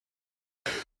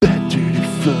Back to the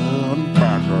fun,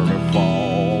 back to the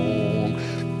phone.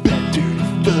 Back to the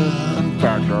fun,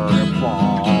 back to the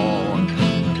phone.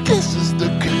 This is the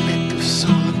collective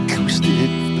soul acoustic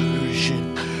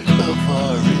version of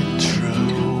our intro.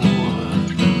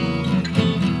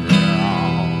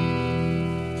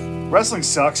 Wrestling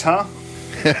sucks, huh?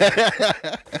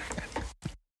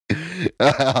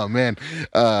 Oh, man.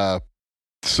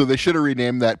 So they should have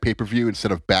renamed that pay-per-view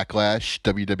instead of Backlash,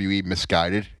 WWE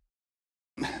Misguided.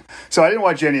 So I didn't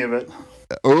watch any of it.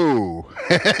 Oh.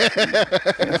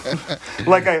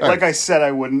 Like I said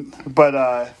I wouldn't, but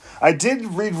I did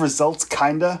read results,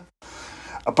 kinda.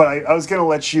 But I was gonna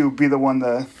let you be the one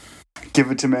to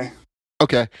give it to me.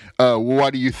 Okay.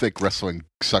 Why do you think wrestling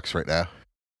sucks right now?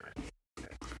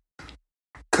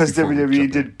 Because Before we WWE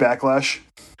jump did Backlash.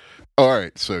 All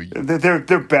right. So They're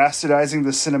bastardizing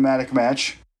the cinematic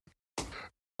match.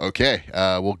 okay.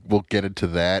 We'll get into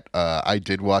that. I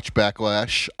did watch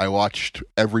Backlash. I watched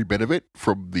every bit of it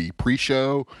from the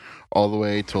pre-show all the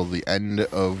way till the end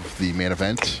of the main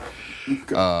event.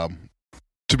 To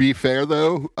be fair,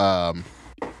 though,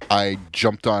 I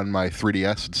jumped on my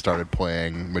 3DS and started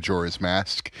playing Majora's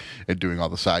Mask and doing all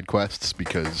the side quests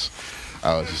because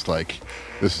I was just like,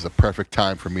 this is a perfect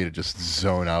time for me to just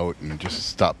zone out and just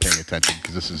stop paying attention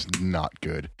because this is not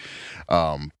good.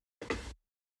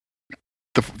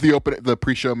 The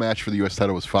pre-show match for the U.S.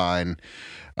 title was fine,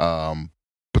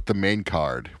 but the main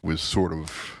card was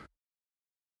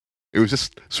it was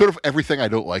just sort of everything I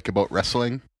don't like about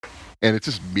wrestling, and it's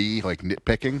just me like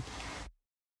nitpicking.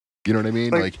 You know what I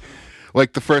mean?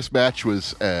 Like the first match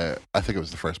was, I think it was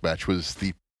the first match was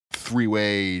the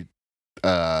 3-way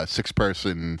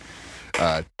 6-person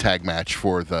tag match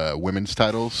for the women's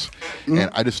titles, and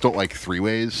I just don't like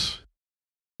 3-ways,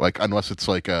 like unless it's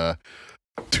like a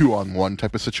 2-on-1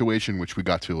 type of situation, which we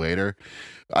got to later.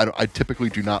 I typically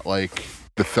do not like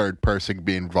the third person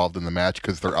being involved in the match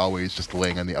because they're always just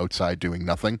laying on the outside doing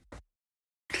nothing.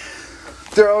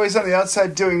 They're always on the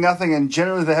outside doing nothing, and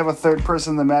generally they have a third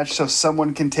person in the match so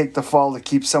someone can take the fall to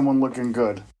keep someone looking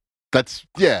good. That's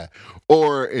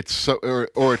or it's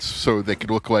so they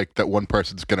could look like that one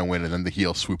person's gonna win, and then the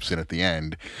heel swoops in at the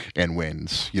end and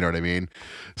wins. You know what I mean?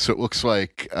 So it looks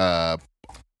like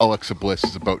Alexa Bliss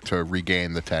is about to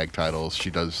regain the tag titles. She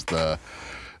does the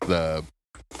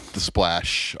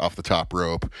splash off the top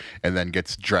rope, and then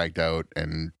gets dragged out,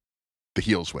 and the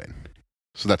heels win.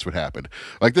 So that's what happened.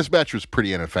 Like, this match was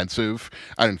pretty inoffensive.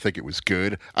 I didn't think it was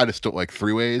good. I just don't like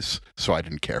 3-ways, so I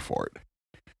didn't care for it.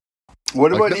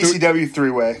 What about ECW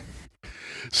 3-way?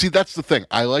 See, that's the thing.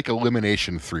 I like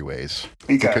elimination 3-ways.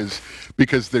 Okay.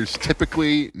 Because there's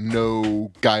typically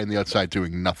no guy on the outside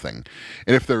doing nothing.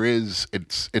 And if there is,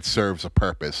 it serves a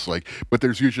purpose. But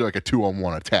there's usually like a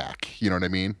 2-on-1 attack. You know what I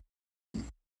mean?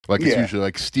 Like, it's usually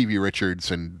like Stevie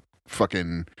Richards and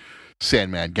fucking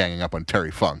Sandman ganging up on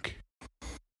Terry Funk.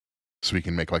 So we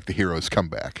can make like the hero's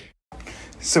comeback.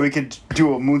 So we could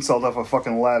do a moonsault off a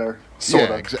fucking ladder.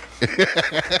 Sorta. Yeah, exactly.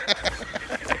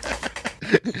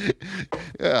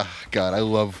 Oh, God, I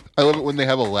love it when they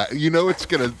have a ladder. You know it's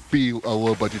going to be a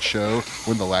low-budget show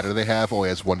when the ladder they have only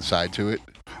has one side to it.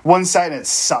 One side, and it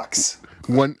sucks.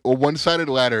 A one-sided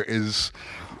ladder is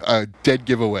a dead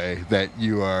giveaway that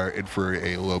you are in for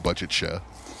a low-budget show.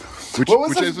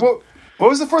 What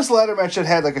was the first ladder match that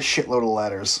had like a shitload of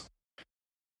ladders?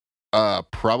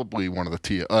 Probably one of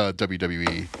the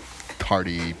WWE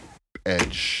Hardy,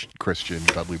 Edge, Christian,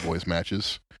 Dudley Boys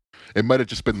matches. It might have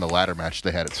just been the ladder match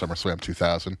they had at SummerSlam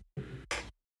 2000.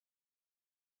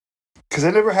 Because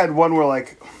I never had one where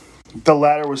like the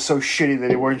ladder was so shitty that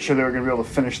they weren't sure they were going to be able to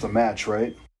finish the match,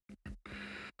 right?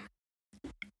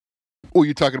 Well,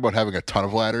 you're talking about having a ton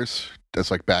of ladders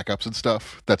as like backups and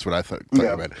stuff. That's what I thought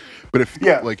about. But if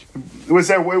like, was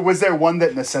there one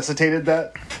that necessitated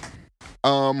that?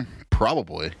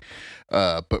 Probably.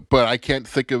 But I can't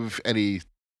think of any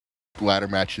ladder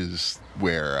matches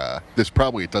where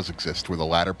it does exist where the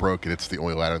ladder broke and it's the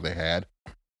only ladder they had.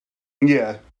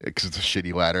 Yeah, because it's a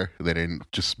shitty ladder. They didn't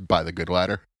just buy the good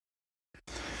ladder.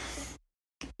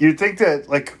 You'd think that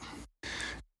like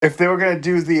if they were gonna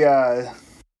do the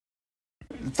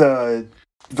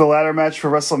ladder match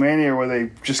for WrestleMania where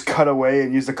they just cut away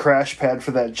and use the crash pad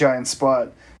for that giant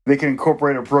spot, they can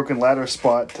incorporate a broken ladder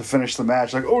spot to finish the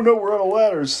match. Like, oh no, we're out of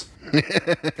ladders.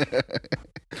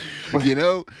 You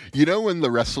know when the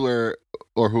wrestler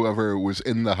or whoever was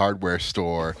in the hardware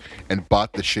store and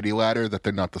bought the shitty ladder, that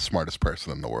they're not the smartest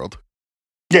person in the world.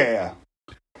 Yeah.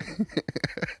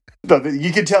 No,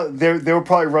 you could tell they were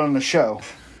probably running the show.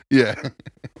 Yeah.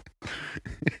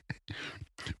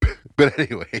 But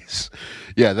anyways,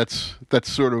 yeah, that's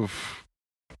sort of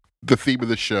the theme of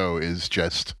the show is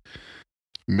just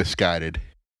misguided.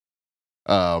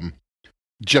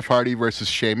 Jeff Hardy versus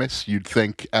Sheamus. You'd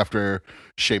think after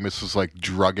Sheamus was like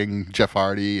drugging Jeff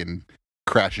Hardy and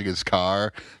crashing his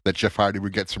car that Jeff Hardy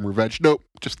would get some revenge. Nope,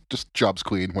 just jobs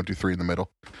clean. 1, 2, 3 in the middle.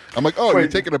 I'm like, oh,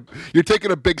 Wait. you're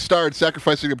taking a big star and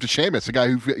sacrificing him to Sheamus, a guy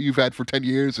who you've had for 10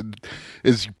 years and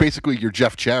is basically your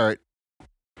Jeff Jarrett.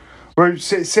 Or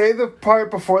say the part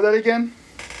before that again.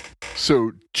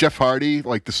 So Jeff Hardy,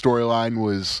 like the storyline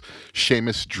was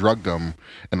Sheamus drugged him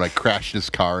and like crashed his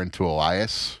car into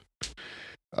Elias,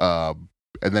 and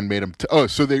then made him.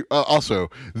 So they also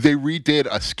they redid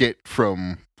a skit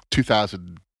from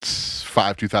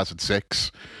 2005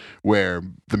 2006 where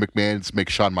the McMahons make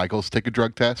Shawn Michaels take a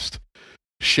drug test.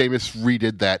 Sheamus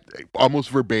redid that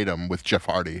almost verbatim with Jeff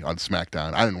Hardy on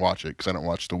SmackDown. I didn't watch it because I don't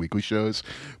watch the weekly shows,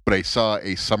 but I saw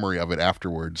a summary of it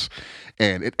afterwards,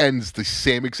 and it ends the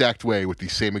same exact way with the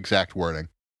same exact wording,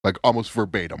 like almost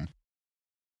verbatim.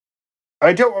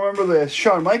 I don't remember the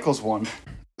Shawn Michaels one.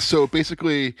 So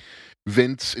basically,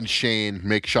 Vince and Shane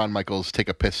make Shawn Michaels take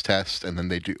a piss test, and then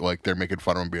they do like they're making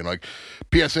fun of him, being like,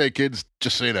 "PSA kids,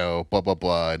 just so you know, blah blah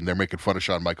blah," and they're making fun of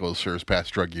Shawn Michaels for his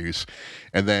past drug use,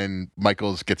 and then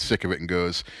Michaels gets sick of it and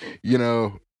goes, "You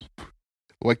know,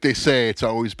 like they say, it's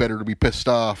always better to be pissed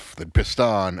off than pissed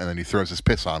on," and then he throws his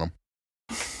piss on him.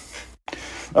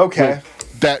 Okay.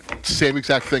 So that same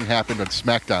exact thing happened on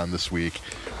SmackDown this week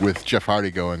with Jeff Hardy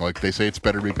going, like they say, it's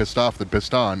better to be pissed off than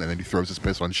pissed on, and then he throws his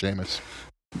piss on Sheamus.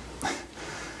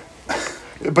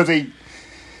 But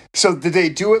so did they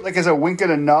do it like as a wink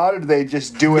and a nod, or did they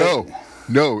just do it?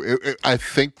 No. I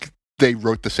think they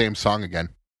wrote the same song again.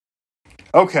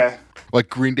 Okay. Like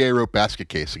Green Day wrote Basket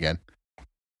Case again.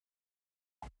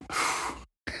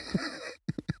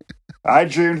 I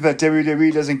dreamed that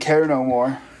WWE doesn't care no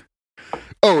more.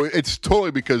 Oh, it's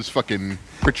totally because fucking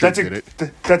Pritchard did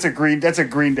it. That's a Green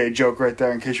Day joke right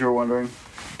there, in case you were wondering.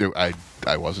 Dude, I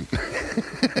wasn't.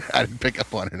 I didn't pick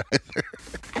up on it either.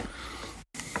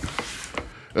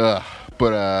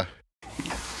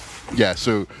 Yeah,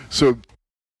 so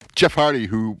Jeff Hardy,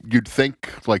 who you'd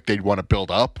think like they'd want to build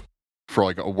up for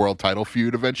like a world title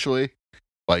feud eventually,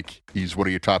 like he's one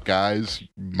of your top guys,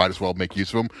 might as well make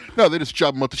use of him. No, they just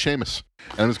job him out to Sheamus,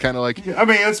 and it was kind of like, I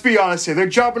mean, let's be honest here, they're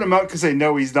jobbing him out because they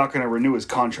know he's not going to renew his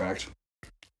contract.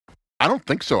 I don't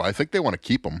think so. I think they want to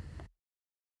keep him.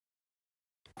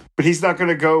 But he's not going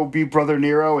to go be Brother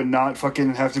Nero and not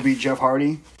fucking have to be Jeff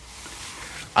Hardy.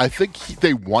 I think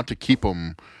they want to keep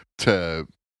him to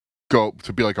go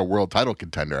to be like a world title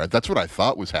contender. That's what I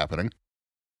thought was happening.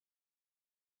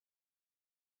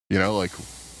 You know, like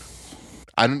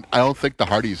I don't think the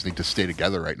Hardys need to stay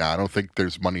together right now. I don't think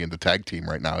there's money in the tag team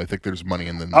right now. I think there's money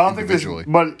in the individually.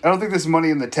 I don't think there's money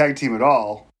in the tag team at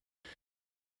all.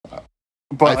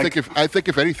 But I think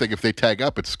if anything, if they tag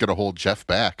up, it's going to hold Jeff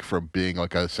back from being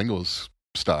like a singles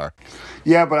star.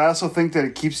 Yeah, but I also think that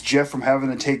it keeps Jeff from having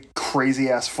to take crazy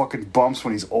ass fucking bumps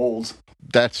when he's old.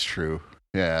 That's true.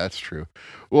 Yeah, that's true.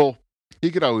 Well,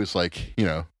 he could always like, you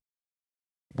know,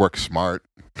 work smart.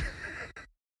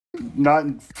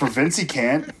 Not for Vince, he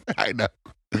can't. I know.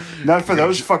 Not for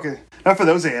those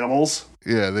animals.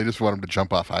 Yeah, they just want him to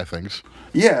jump off high things.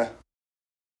 Yeah.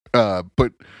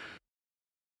 But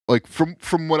like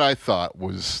from what I thought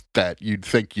was that you'd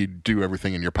think you'd do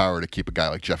everything in your power to keep a guy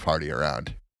like Jeff Hardy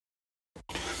around.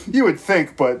 You would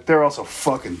think, but they're also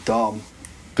fucking dumb.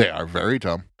 They are very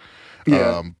dumb.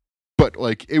 Yeah. But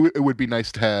like it would be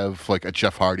nice to have like a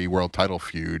Jeff Hardy world title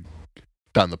feud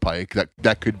down the pike.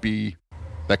 That could be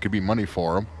money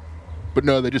for him. But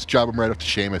no, they just job him right up to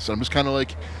Sheamus. And I'm just kind of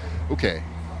like, okay,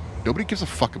 nobody gives a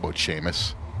fuck about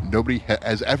Sheamus. Nobody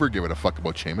has ever given a fuck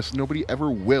about Sheamus. Nobody ever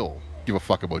will give a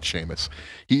fuck about Sheamus.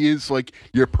 He is like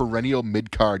your perennial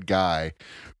mid-card guy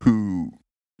who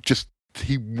just,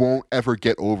 he won't ever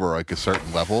get over like a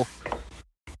certain level.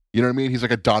 You know what I mean? He's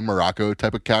like a Don Morocco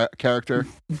type of character.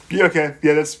 Yeah, okay.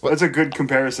 Yeah, that's a good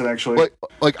comparison, actually.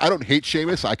 Like I don't hate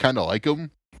Sheamus. I kind of like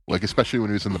him, like especially when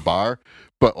he was in the bar.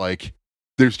 But like,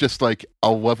 there's just like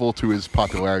a level to his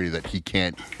popularity that he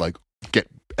can't like get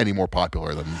any more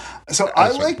popular than. So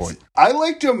I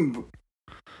liked him.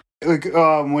 Like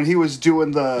when he was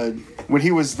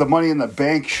the Money in the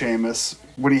Bank Sheamus,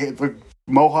 when he had the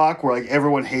mohawk, where like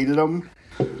everyone hated him.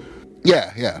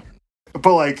 Yeah.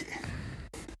 But like,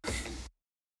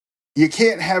 you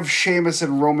can't have Sheamus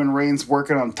and Roman Reigns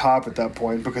working on top at that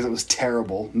point because it was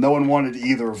terrible. No one wanted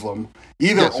either of them.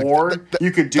 You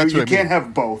can't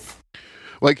have both.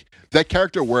 Like that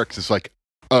character works as like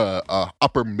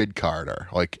upper mid carder.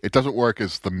 Like it doesn't work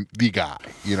as the guy.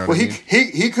 You know what I mean?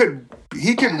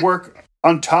 He could work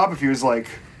on top if he was like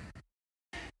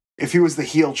if he was the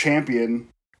heel champion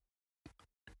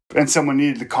and someone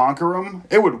needed to conquer him,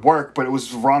 it would work, but it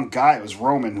was the wrong guy. It was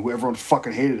Roman, who everyone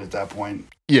fucking hated at that point.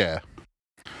 Yeah.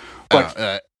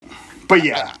 But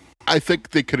yeah. I think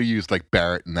they could have used like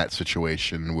Barrett in that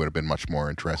situation. It would have been much more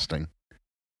interesting.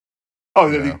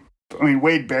 Oh, I mean,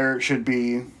 Wade Barrett should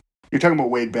be... You're talking about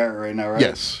Wade Barrett right now, right?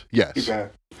 Yes. Okay.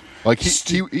 Like he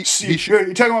should...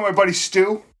 You're talking about my buddy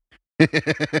Stu?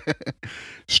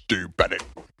 Stu Bennett.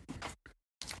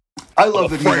 I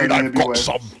love that he's on the I've got NWA.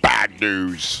 some bad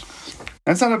news.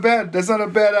 That's not a bad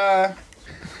bad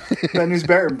news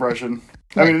Barrett impression.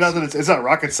 I mean, not that it's not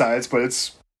rocket science, but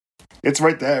it's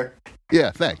right there.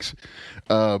 Yeah, thanks.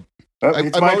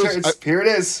 It's my turn. Here it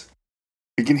is.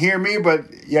 You can hear me, but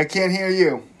I can't hear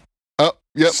you. Oh,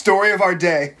 yep. Story of our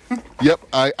day. Yep.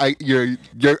 You're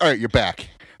all right. You're back.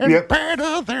 And yep.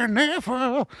 Better than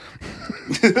ever.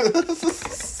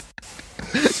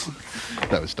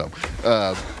 That was dumb.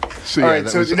 So yeah, all right,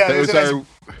 that was our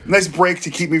nice break to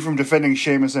keep me from defending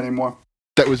Sheamus anymore.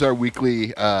 That was our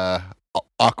weekly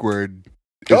awkward.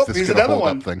 Here's another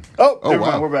one. Thing. Oh,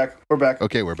 wow. Mind. We're back.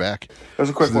 Okay, we're back. That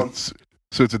was a quick one.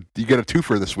 So you get a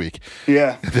twofer this week.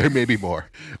 Yeah. There may be more.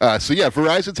 So yeah,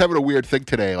 Verizon's having a weird thing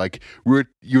today. Like you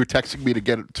were texting me to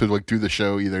get to like do the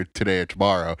show either today or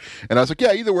tomorrow, and I was like,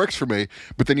 yeah, either works for me.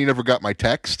 But then you never got my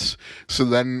texts. So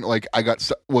then like I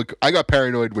got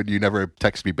paranoid when you never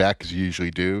text me back, because you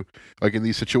usually do, like in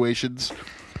these situations.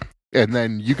 And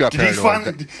then you got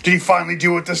paranoid. Did he finally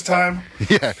do it this time?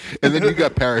 Yeah. And then you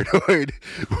got paranoid,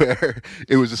 where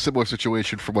it was a similar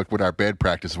situation from like when our band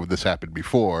practice when this happened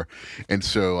before. And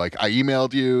so like I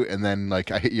emailed you, and then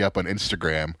like I hit you up on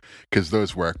Instagram because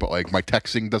those work, but like my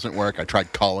texting doesn't work. I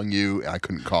tried calling you and I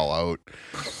couldn't call out.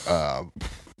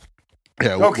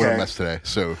 Yeah, what a mess today.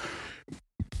 So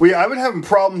I've been having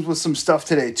problems with some stuff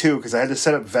today too, because I had to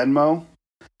set up Venmo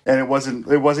and it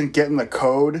wasn't getting the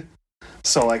code.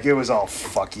 So like it was all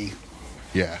fucky.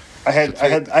 Yeah. I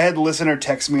had listener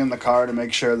text me in the car to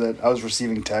make sure that I was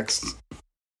receiving texts.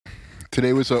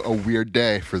 Today was a weird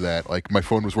day for that. Like my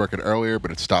phone was working earlier,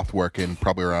 but it stopped working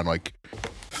probably around like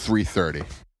 3:30.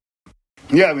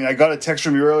 Yeah, I mean I got a text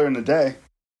from you earlier in the day.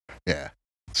 Yeah.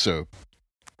 So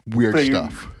weird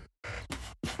stuff.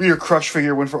 Your crush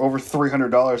figure went for over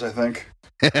 $300, I think.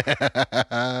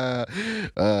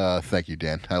 Thank you,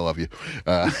 Dan. I love you.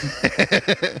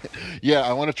 Yeah,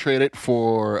 I want to trade it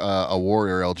for a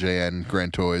Warrior LJN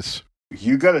Grand Toys.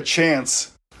 You got a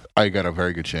chance. I got a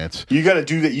very good chance. You got to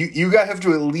do that. You got to have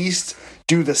to at least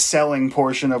do the selling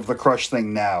portion of the crush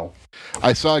thing now.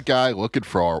 I saw a guy looking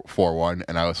for one,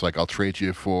 and I was like, I'll trade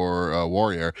you for a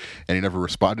Warrior, and he never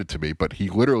responded to me, but he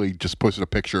literally just posted a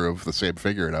picture of the same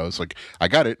figure, and I was like, I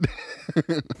got it.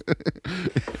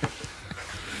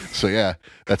 So yeah,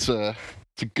 it's a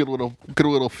good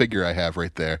little figure I have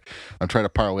right there. I'm trying to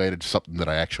parlay it into something that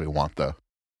I actually want, though.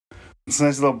 It's a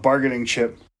nice little bargaining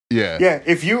chip. Yeah. Yeah.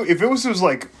 If it was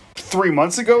like 3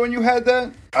 months ago when you had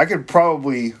that, I could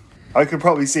probably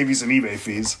save you some eBay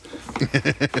fees.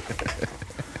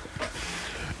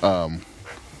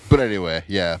 But anyway,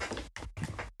 yeah.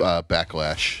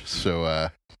 Backlash. So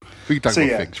we can talk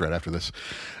about things right after this.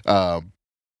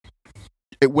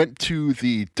 It went to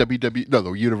the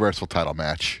the Universal title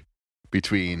match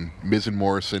between Miz and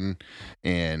Morrison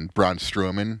and Braun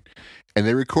Strowman, and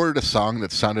they recorded a song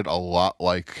that sounded a lot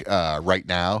like "Right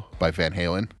Now" by Van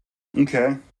Halen.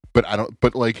 Okay,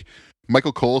 but like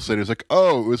Michael Cole said, it was like,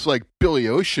 oh, it was like Billy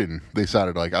Ocean. They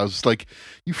sounded like. I was like,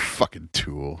 you fucking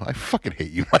tool! I fucking hate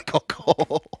you, Michael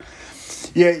Cole.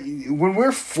 Yeah, when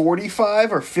we're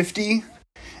 45 or 50,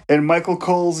 and Michael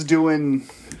Cole's doing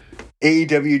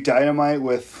AEW Dynamite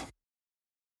with,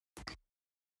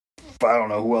 I don't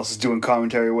know who else is doing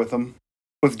commentary with him,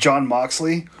 with John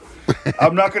Moxley.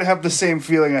 I'm not going to have the same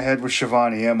feeling I had with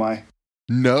Shivani, am I?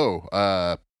 No.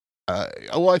 Well,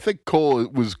 I think Cole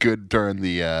was good during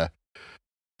the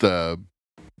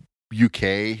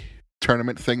UK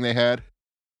tournament thing they had,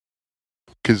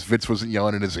 because Vince wasn't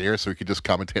yelling in his ear, so he could just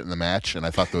commentate in the match. And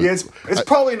I thought it's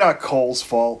probably not Cole's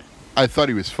fault. I thought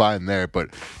he was fine there,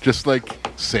 but just like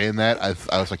saying that, I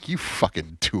was like, you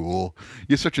fucking tool.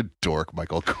 You're such a dork,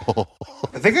 Michael Cole.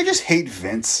 I think I just hate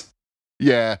Vince.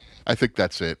 Yeah, I think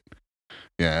that's it.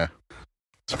 Yeah.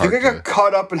 I think I got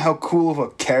caught up in how cool of a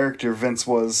character Vince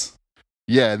was.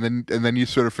 Yeah, and then you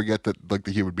sort of forget that like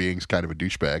the human being's kind of a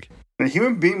douchebag. And a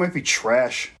human being might be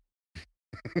trash.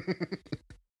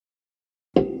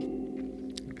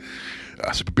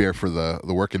 Sip of beer for the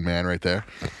working man right there.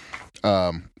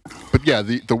 But yeah,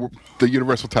 the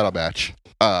Universal title match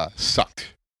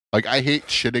sucked. Like, I hate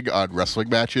shitting on wrestling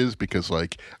matches because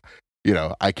like You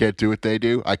know, I can't do what they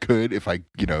do. I could if I,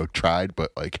 tried,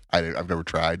 but like I've never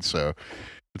tried, so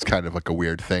it's kind of like a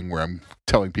weird thing where I'm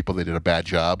telling people they did a bad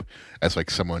job as like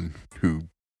someone who.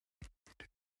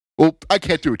 Well, I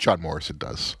can't do what John Morrison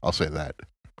does. I'll say that.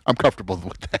 I'm comfortable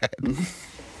with that.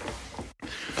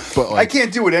 But I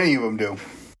can't do what any of them do.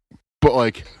 But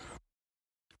like,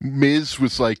 Miz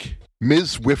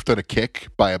whiffed on a kick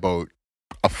by about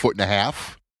a foot and a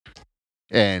half.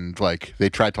 And, like, they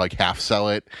tried to, like, half sell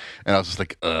it. And I was just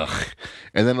like, ugh.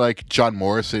 And then, like, John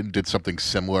Morrison did something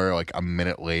similar, like, a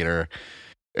minute later.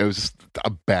 It was just a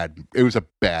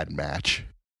bad match.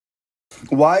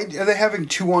 Why are they having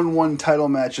 2-on-1 title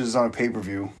matches on a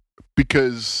pay-per-view?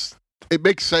 Because it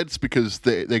makes sense because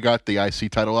they got the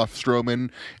IC title off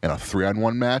Strowman in a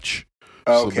 3-on-1 match.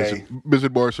 Okay. So Miz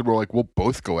and Morrison were like, we'll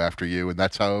both go after you, and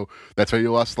that's how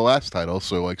you lost the last title.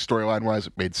 So like storyline wise,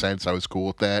 it made sense. I was cool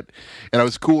with that, and I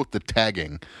was cool with the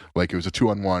tagging. Like it was a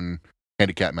 2-on-1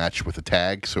 handicap match with a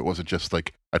tag, so it wasn't just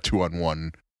like a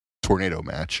 2-on-1 tornado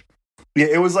match. Yeah,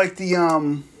 it was like the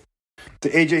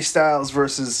AJ Styles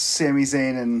versus Sami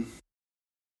Zayn and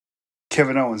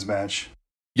Kevin Owens match.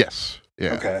 Yes.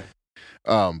 Yeah. Okay.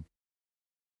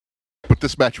 But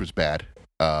this match was bad.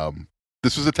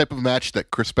 This was the type of match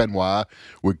that Chris Benoit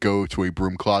would go to a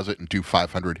broom closet and do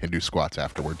 500 Hindu squats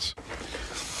afterwards.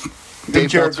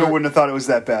 Jericho wouldn't have thought it was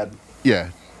that bad.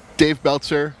 Yeah. Dave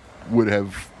Meltzer would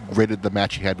have rated the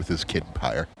match he had with his kid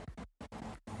higher.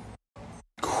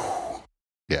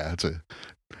 Yeah,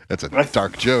 that's a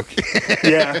dark joke.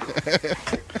 Yeah.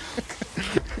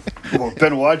 Well,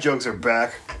 Benoit jokes are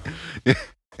back. Yeah,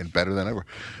 and better than ever.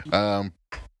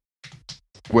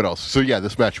 What else? So yeah,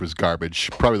 this match was garbage.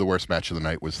 Probably the worst match of the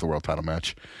night was the world title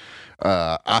match.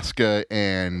 Asuka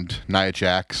and Nia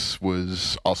Jax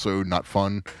was also not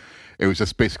fun. It was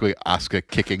just basically Asuka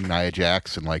kicking Nia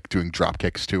Jax and like doing drop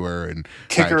kicks to her and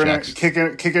kicking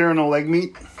her in a leg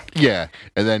meat. Yeah,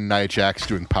 and then Nia Jax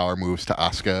doing power moves to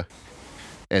Asuka,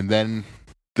 and then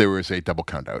there was a double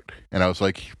count out, and I was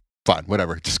like, fine,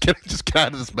 whatever, just get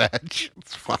out of this match.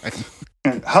 It's fine.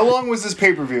 How long was this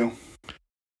pay-per-view?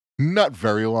 Not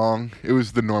very long. It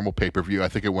was the normal pay-per-view. I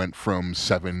think it went from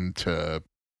 7 to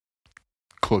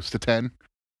close to 10.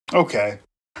 Okay.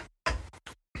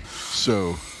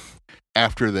 So,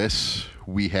 after this,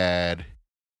 we had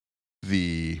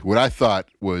what I thought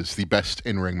was the best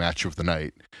in-ring match of the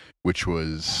night, which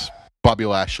was Bobby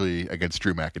Lashley against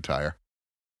Drew McIntyre.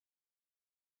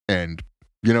 And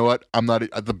you know what? I'm not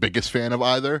the biggest fan of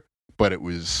either, but it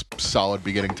was solid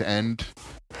beginning to end.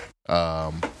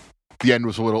 The end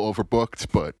was a little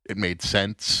overbooked, but it made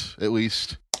sense, at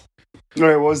least. All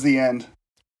right, what was the end?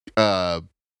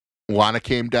 Lana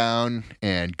came down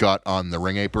and got on the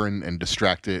ring apron and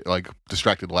distracted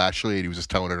Lashley, and he was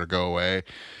just telling her to go away.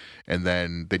 And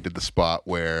then they did the spot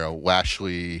where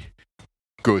Lashley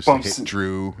goes to hit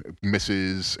Drew,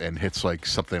 misses, and hits like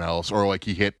something else. Or like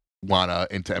he hit Lana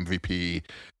into MVP,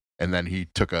 and then he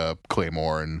took a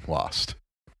Claymore and lost.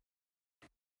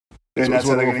 And so that's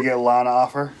how they're going to get Lana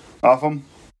off him?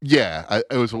 Yeah,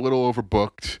 it was a little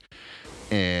overbooked,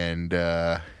 and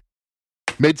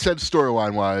made sense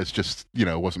storyline-wise, just,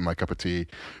 wasn't my cup of tea.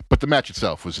 But the match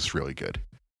itself was just really good.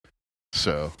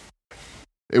 So,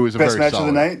 it was a best very match of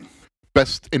the night?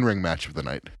 Best in-ring match of the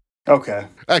night. Okay.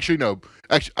 Actually, no.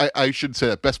 I should say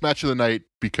that. Best match of the night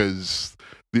because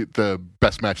the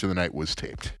best match of the night was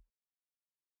taped.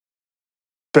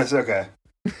 Okay.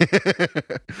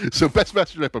 So, best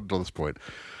match of the night up until this point.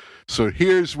 So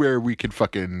here's where we can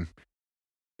fucking.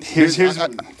 Here's where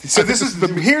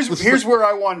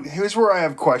I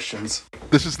have questions.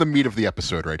 This is the meat of the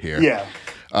episode right here. Yeah.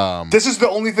 This is the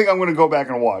only thing I'm going to go back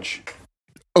and watch.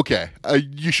 Okay,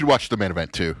 you should watch the main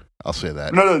event too. I'll say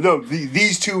that. No.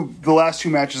 The last two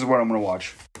matches are what I'm going to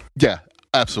watch. Yeah,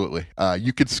 absolutely.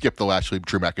 You could skip the Lashley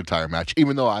Drew McIntyre match,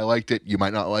 even though I liked it. You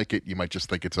might not like it. You might just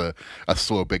think it's a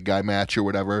slow big guy match or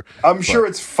whatever. I'm sure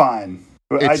it's fine.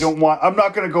 But I'm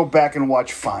not going to go back and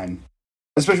watch fine.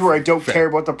 Especially where I don't care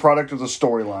about the product or the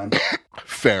storyline.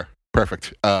 Fair.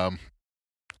 Perfect. Yeah.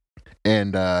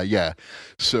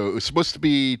 So it was supposed to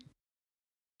be,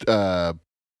 I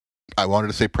wanted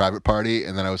to say Private Party,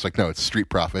 and then I was like, no, it's Street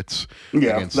Profits.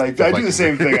 Yeah, I do the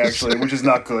same thing, actually, which is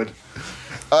not good.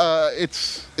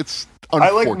 It's unfortunate. I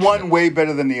like one way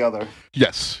better than the other.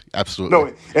 Yes, absolutely. No,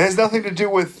 it has nothing to do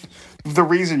with the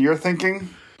reason you're thinking.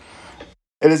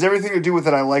 It has everything to do with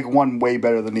that I like one way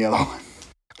better than the other one.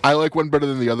 I like one better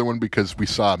than the other one because we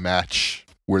saw a match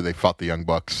where they fought the Young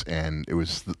Bucks, and it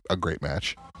was a great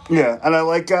match. Yeah, and I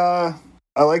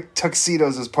like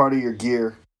tuxedos as part of your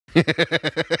gear.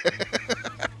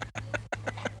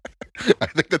 I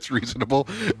think that's reasonable.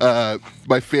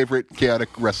 My favorite chaotic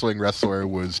wrestling wrestler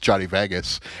was Johnny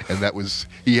Vegas, and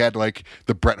he had like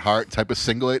the Bret Hart type of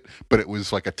singlet, but it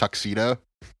was like a tuxedo.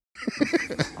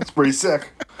 That's pretty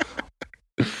sick.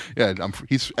 Yeah,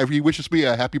 he wishes me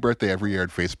a happy birthday every year on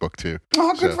Facebook too.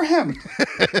 Oh, good for him.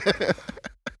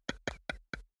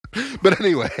 But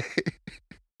anyway,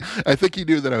 I think he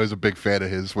knew that I was a big fan of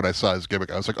his when I saw his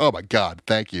gimmick. I was like, "Oh my god,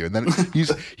 thank you!" And then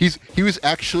he was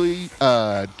actually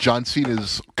John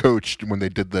Cena's coach when they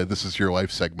did the "This Is Your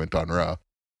Life" segment on Raw.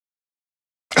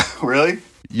 Really?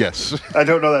 Yes. I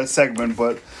don't know that segment,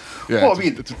 but yeah, well, I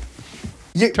mean,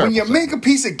 when you make a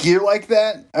piece of gear like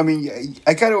that, I mean,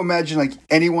 I got to imagine like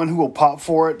anyone who will pop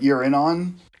for it, you're in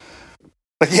on.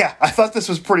 Like, yeah, I thought this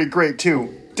was pretty great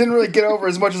too. Didn't really get over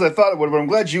as much as I thought it would, but I'm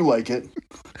glad you like it.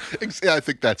 Yeah, I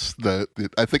think that's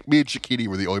I think me and Shakini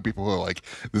were the only people who are like,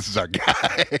 this is our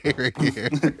guy right here.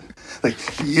 Like,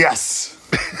 yes.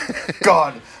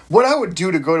 God, what I would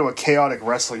do to go to a chaotic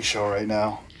wrestling show right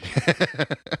now.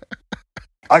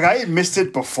 Like, I had missed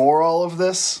it before all of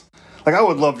this. Like, I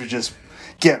would love to just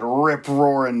get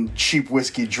rip-roaring cheap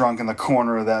whiskey drunk in the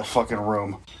corner of that fucking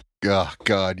room. Oh,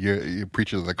 God, you're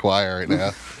preaching to the choir right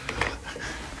now.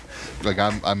 Like,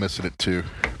 I'm missing it too.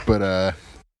 But,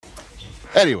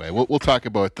 anyway, we'll talk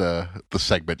about the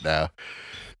segment now.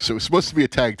 So it was supposed to be a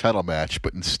tag title match,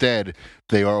 but instead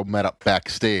they all met up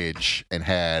backstage and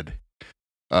had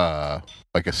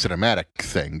like a cinematic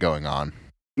thing going on.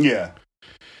 Yeah.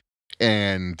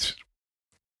 And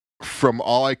from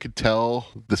all I could tell,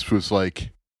 this was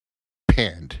like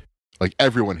panned. Like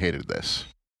everyone hated this,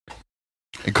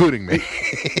 including me.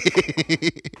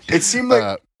 It seemed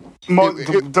like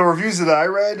the reviews that I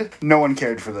read, no one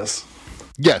cared for this.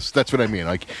 Yes, that's what I mean.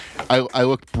 Like, I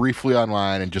looked briefly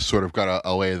online and just sort of got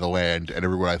a lay of the land, and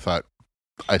everyone I thought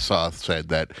I saw said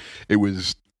that it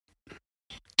was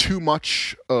too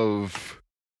much of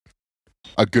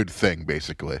a good thing,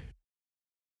 basically.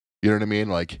 You know what I mean?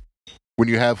 Like, when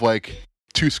you have, like,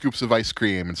 2 scoops of ice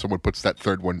cream and someone puts that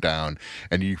third one down,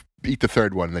 and you eat the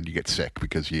third one, and then you get sick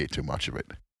because you ate too much of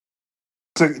it.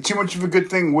 So, too much of a good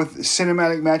thing with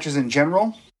cinematic matches in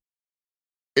general?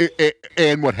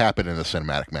 And what happened in the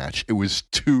cinematic match. It was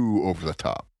too over the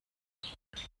top.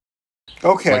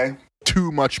 Okay. Like,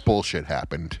 too much bullshit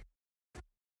happened.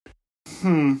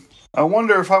 I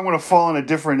wonder if I'm going to fall on a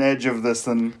different edge of this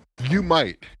than... You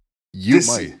might. You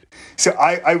might. So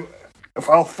if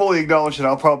I'll fully acknowledge that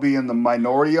I'll probably be in the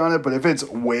minority on it, but if it's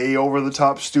way over the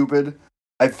top stupid,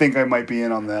 I think I might be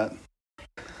in on that.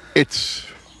 It's...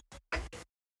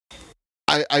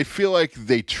 I feel like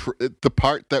the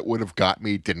part that would have got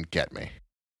me didn't get me.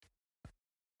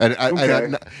 And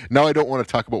now I don't want to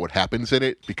talk about what happens in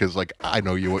it because, like, I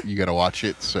know you got to watch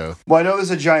it. So, well, I know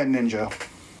there's a giant ninja.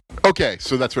 Okay,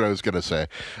 so that's what I was gonna say.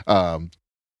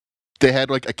 They had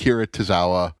like Akira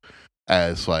Tozawa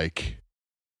as like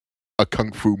a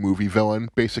kung fu movie villain,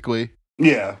 basically.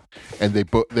 Yeah, and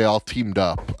they all teamed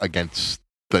up against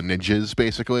the ninjas,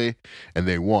 basically, and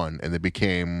they won, and they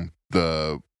became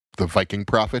the Viking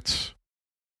Prophets.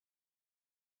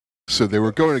 So they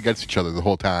were going against each other the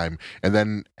whole time, and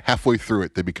then halfway through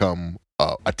it, they become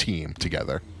a team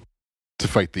together to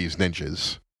fight these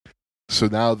ninjas. So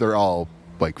now they're all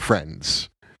like friends.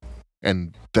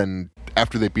 And then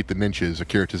after they beat the ninjas,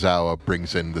 Akira Tozawa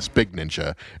brings in this big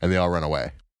ninja, and they all run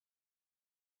away.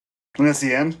 And that's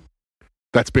the end?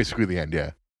 That's basically the end,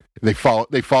 yeah. They fall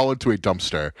into a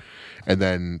dumpster, and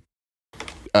then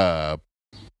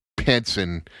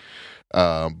Hansen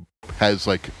has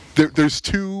like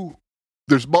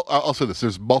I'll say this,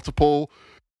 there's multiple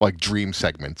like dream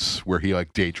segments where he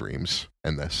like daydreams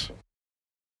in this,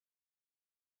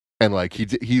 and like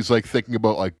he's like thinking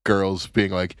about like girls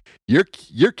being like you're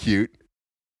cute,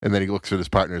 and then he looks at his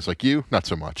partner, is like, you not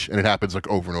so much, and it happens like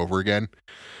over and over again.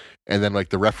 And then like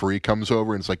the referee comes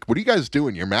over and it's like, what are you guys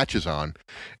doing? Your match is on.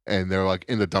 And they're like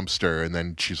in the dumpster, and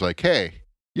then she's like, hey,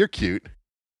 you're cute,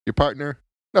 your partner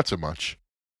not so much.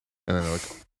 And then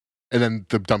and then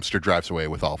the dumpster drives away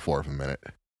with all 4 of them in it.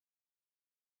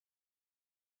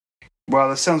 Wow,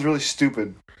 that sounds really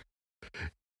stupid.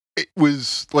 It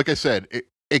was, like I said,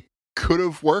 it could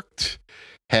have worked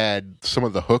had some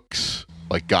of the hooks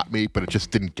like got me, but it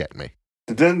just didn't get me.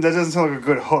 That doesn't sound like a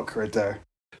good hook right there.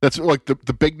 That's like the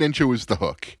big ninja was the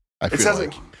hook. I feel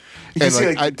like.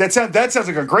 That sounds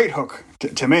like a great hook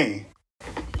to me.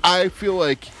 I feel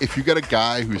like if you got a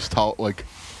guy who's tall, like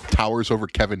towers over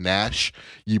Kevin Nash,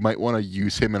 you might want to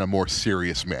use him in a more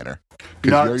serious manner.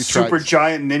 Not super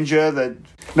giant ninja,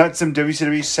 not some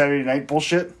WCW Saturday Night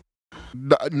bullshit.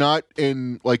 Not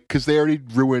in like because they already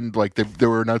ruined like they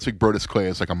were announcing Brodus Clay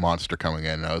as like a monster coming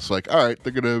in. And I was like, all right,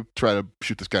 they're gonna try to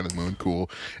shoot this guy to the moon, cool.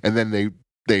 And then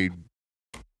they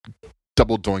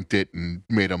double doinked it and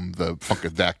made him the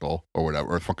Funkadactyl or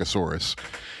whatever, or Funkasaurus.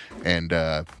 And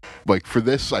like for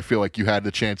this, I feel like you had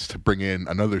the chance to bring in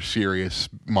another serious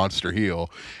monster heel,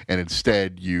 and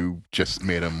instead you just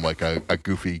made him like a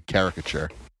goofy caricature,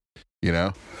 you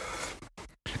know.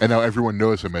 And now everyone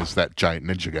knows him as that giant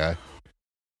ninja guy.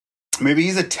 Maybe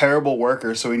he's a terrible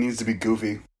worker, so he needs to be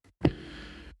goofy.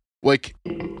 Like,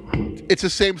 it's the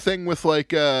same thing with, like,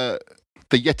 the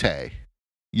Yeti.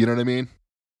 You know what I mean?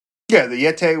 Yeah, the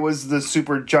Yeti was the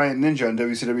super giant ninja on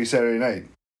WCW Saturday Night.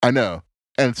 I know.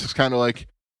 And it's just kind of like,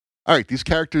 all right, these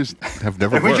characters have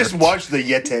never and worked. We just watched the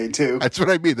Yeti, too. That's what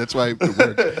I mean. That's why it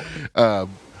worked.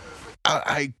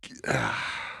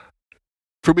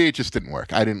 For me, it just didn't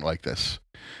work. I didn't like this.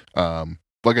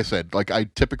 Like I said, like I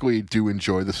typically do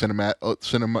enjoy the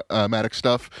cinematic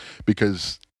stuff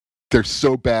because they're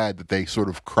so bad that they sort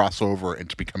of cross over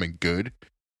into becoming good.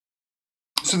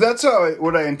 So that's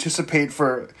what I anticipate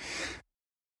for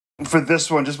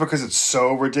this one, just because it's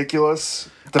so ridiculous.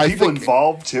 The people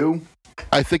involved too.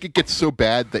 I think it gets so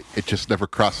bad that it just never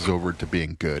crosses over into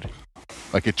being good.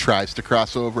 Like it tries to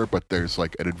cross over, but there's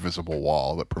like an invisible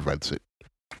wall that prevents it.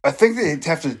 I think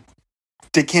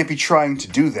they can't be trying to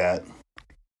do that.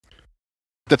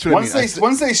 That's what I mean.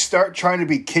 Once they start trying to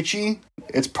be kitschy,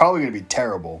 it's probably going to be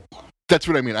terrible. That's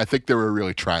what I mean. I think they were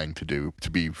really trying to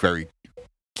be very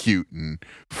cute and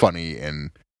funny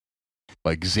and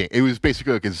like it was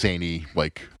basically like a zany,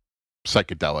 like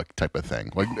psychedelic type of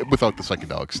thing, like without the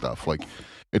psychedelic stuff. Like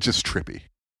it's just trippy.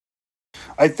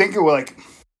 I think it was like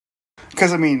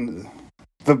because I mean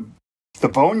the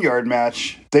Boneyard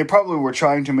match, they probably were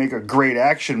trying to make a great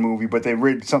action movie, but they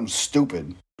read something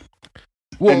stupid.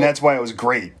 Well, and that's why it was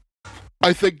great.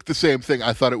 I think the same thing.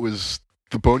 I thought it was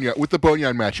the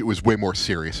Boneyard match, it was way more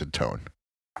serious in tone.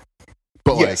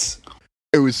 But yes. Like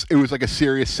it was like a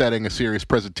serious setting, a serious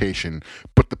presentation,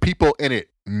 but the people in it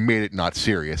made it not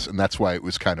serious, and that's why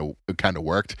it kind of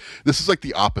worked. This is like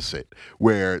the opposite,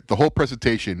 where the whole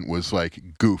presentation was like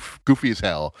goofy as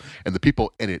hell, and the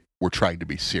people in it were trying to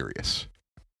be serious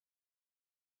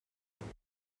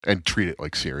and treat it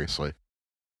like seriously.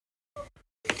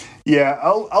 Yeah,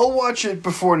 I'll watch it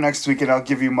before next week, and I'll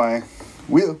give you my.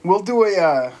 We'll do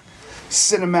a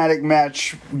cinematic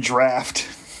match draft.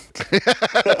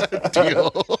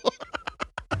 Deal.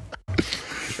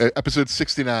 Episode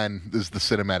 69 is the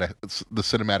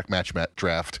cinematic match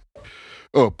draft.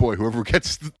 Oh boy, whoever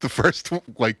gets the first,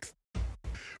 like,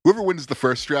 whoever wins the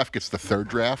first draft gets the third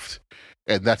draft,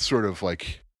 and that's sort of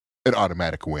like an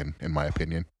automatic win, in my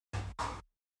opinion.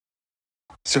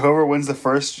 So whoever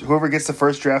gets the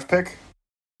first draft pick?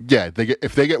 Yeah,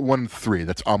 if they get 1-3,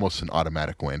 that's almost an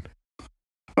automatic win.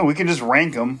 Oh, we can just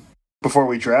rank them before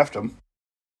we draft them.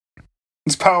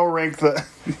 Let's power rank the.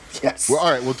 Yes. Well, all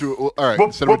right, we'll do. All right,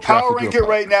 we'll power rank it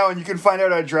right now, and you can find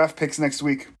out our draft picks next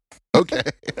week. Okay.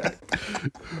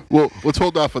 Well, let's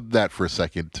hold off on that for a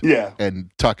second. Yeah.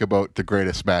 And talk about the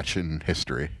greatest match in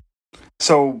history.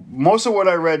 So most of what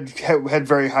I read had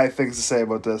very high things to say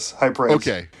about this. High praise.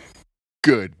 Okay.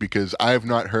 Good, because I have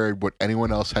not heard what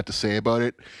anyone else had to say about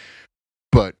it.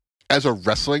 But as a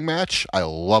wrestling match, I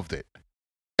loved it.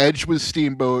 Edge was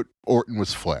Steamboat, Orton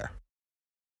was Flair.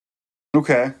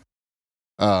 Okay.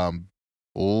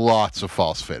 Lots of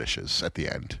false finishes at the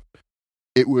end.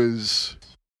 It was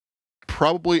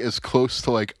probably as close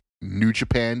to like New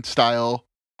Japan style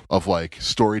of like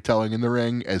storytelling in the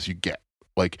ring as you get.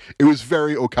 Like it was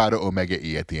very Okada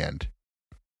Omega-y at the end.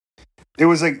 It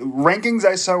was like rankings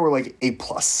I saw were like A+.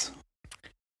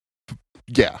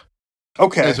 Yeah.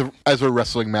 Okay. As a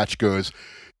wrestling match goes,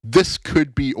 this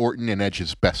could be Orton and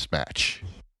Edge's best match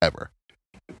ever.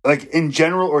 Like in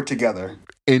general or together?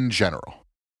 In general.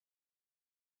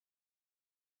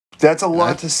 That's a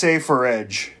lot to say for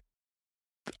Edge.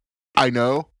 I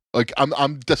know. Like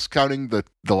I'm discounting the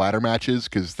ladder matches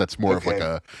because that's more of like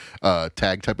a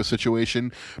tag type of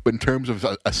situation. But in terms of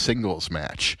a singles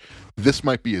match, this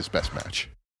might be his best match.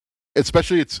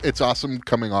 Especially it's awesome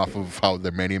coming off of how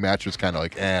the Mania match was kind of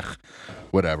like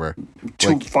whatever.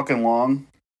 Too fucking long.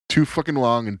 Too fucking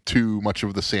long and too much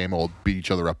of the same old beat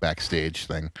each other up backstage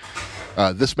thing.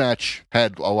 This match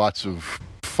had lots of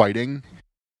fighting,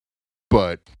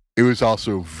 but it was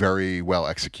also very well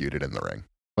executed in the ring.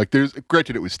 Like,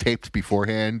 granted, it was taped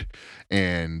beforehand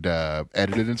and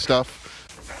edited and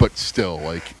stuff, but still,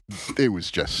 like, it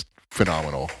was just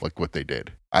phenomenal, like, what they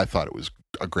did. I thought it was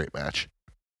a great match.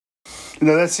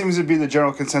 That seems to be the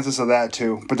general consensus of that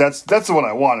too. But that's the one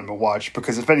I want him to watch,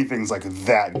 because if anything's like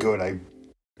that good, I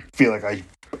feel like I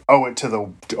owe it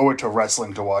to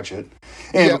wrestling to watch it,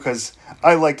 and because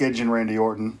I like Edge and Randy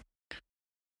Orton.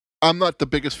 I'm not the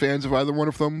biggest fans of either one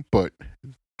of them, but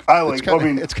it's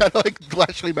kind of like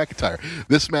Lashley McIntyre.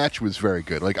 This match was very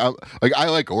good. I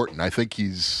like Orton. I think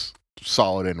he's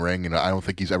solid in ring, and I don't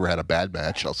think he's ever had a bad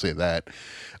match. I'll say that.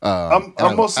 I'm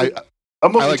mostly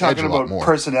like talking about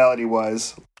personality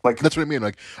wise. Like, that's what I mean.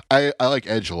 Like, I like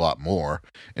Edge a lot more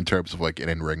in terms of like an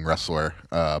in-ring wrestler.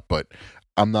 But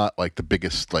I'm not like the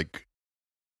biggest like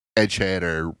Edgehead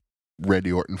or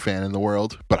Randy Orton fan in the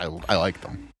world. But I like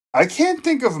them. I can't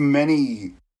think of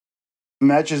many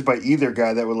matches by either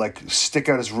guy that would like stick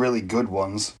out as really good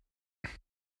ones.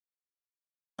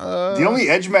 The only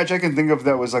Edge match I can think of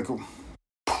that was like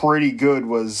pretty good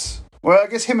was, well, I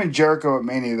guess him and Jericho at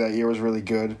Mania that year was really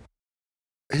good.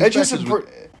 Edge's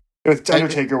with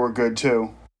Undertaker were good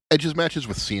too. Edge's matches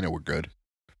with Cena were good.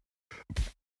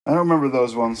 I don't remember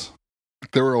those ones.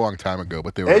 They were a long time ago,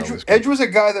 but they were Edge. Always good. Edge was a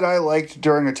guy that I liked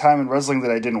during a time in wrestling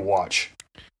that I didn't watch.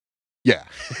 Yeah.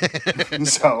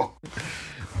 So.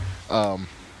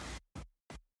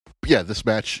 Yeah, this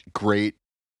match, great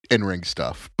in-ring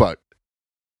stuff, but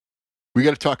we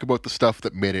got to talk about the stuff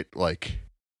that made it like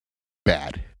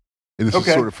bad. And this is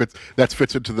sort of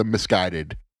fits into the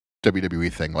misguided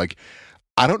WWE thing. Like,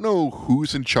 I don't know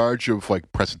who's in charge of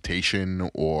like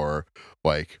presentation or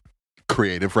like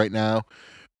creative right now,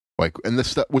 like in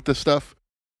this stuff with this stuff,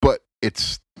 but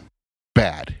it's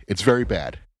bad. It's very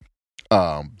bad.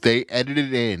 They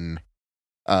edited in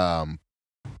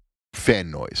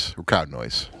fan noise or crowd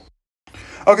noise.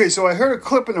 Okay, so I heard a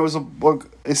clip and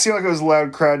it seemed like it was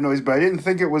loud crowd noise, but I didn't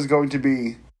think it was going to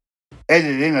be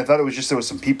edited in. I thought it was just there was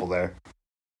some people there.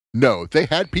 No, they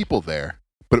had people there,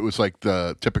 but it was like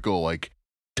the typical like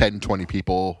 10, 20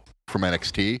 people from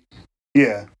NXT.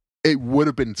 Yeah. It would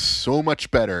have been so much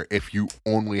better if you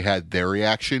only had their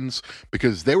reactions,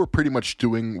 because they were pretty much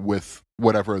doing with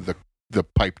whatever the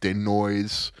piped in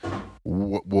noise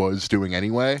was doing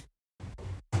anyway.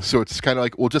 So it's kind of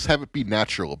like, we'll just have it be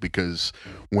natural, because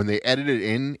when they edit it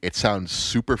in, it sounds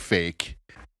super fake.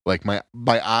 Like my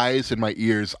eyes and my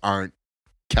ears aren't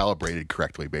calibrated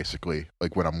correctly, basically,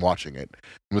 like when I'm watching it.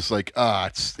 I'm just like,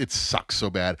 it sucks so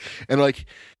bad. And like,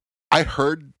 I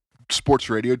heard sports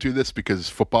radio do this because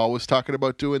football was talking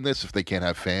about doing this. If they can't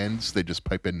have fans, they just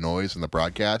pipe in noise in the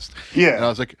broadcast. Yeah. And I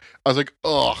was like,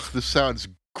 oh, this sounds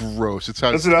gross. It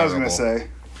sounds That's what terrible. I was going to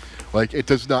say. Like, it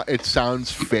does not, it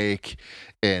sounds fake,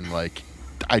 and like,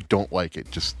 I don't like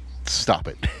it. Just stop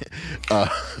it. I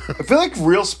feel like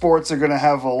real sports are going to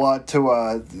have a lot to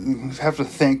have to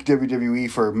thank WWE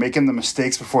for making the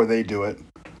mistakes before they do it.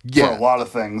 Yeah. For a lot of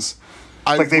things.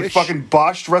 They fucking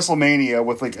botched WrestleMania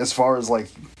with like, as far as like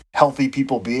healthy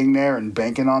people being there and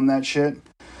banking on that shit.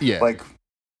 Yeah. Like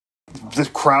the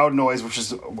crowd noise, which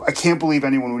is, I can't believe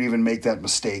anyone would even make that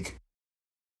mistake.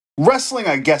 Wrestling,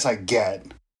 I guess I get.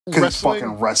 Because it's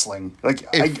fucking wrestling. Like,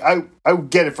 I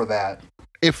get it for that.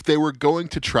 If they were going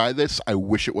to try this, I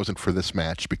wish it wasn't for this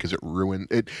match, because it ruined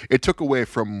it. It took away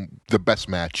from the best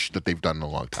match that they've done in a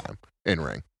long time in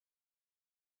ring.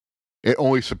 It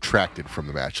only subtracted from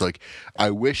the match. Like, I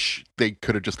wish they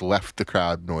could have just left the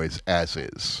crowd noise as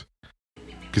is,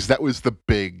 because that was the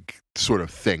big sort of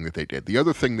thing that they did. The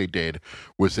other thing they did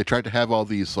was they tried to have all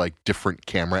these like different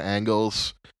camera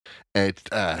angles, and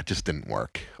it just didn't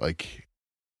work. Like,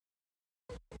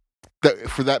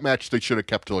 for that match, they should have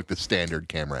kept to like the standard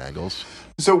camera angles.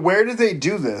 So where did they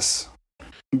do this?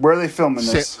 Where are they filming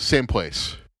this? Same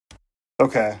place.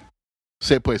 Okay.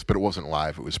 Same place, but it wasn't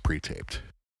live. It was pre-taped.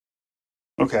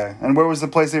 Okay. And where was the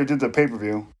place they did the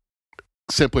pay-per-view?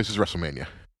 Same place as WrestleMania.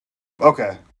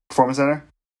 Okay. Performance Center?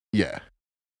 Yeah.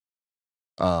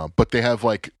 But they have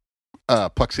like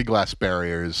plexiglass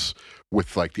barriers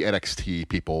with like the NXT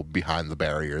people behind the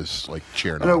barriers, like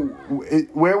cheering on.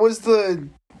 Where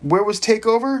was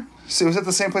TakeOver? So was it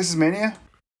the same place as Mania?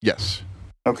 Yes.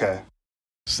 Okay.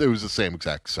 So it was the same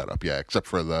exact setup, yeah, except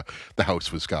for the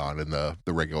house was gone and the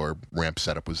regular ramp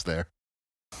setup was there.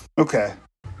 Okay.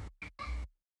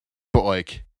 But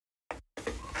like,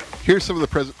 here's some of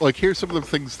the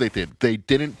things they did. They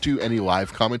didn't do any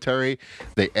live commentary.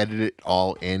 They edited it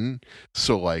all in.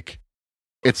 So like,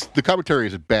 the commentary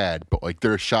isn't bad, but like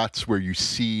there are shots where you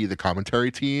see the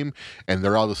commentary team and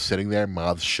they're all just sitting there,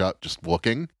 mouths shut, just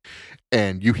looking,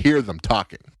 and you hear them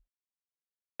talking.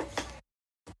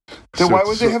 Then why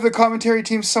would they have the commentary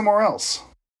team somewhere else?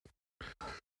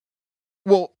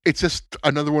 Well, it's just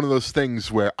another one of those things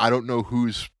where I don't know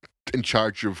who's in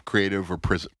charge of creative or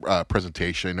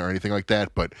presentation or anything like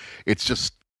that, but it's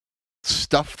just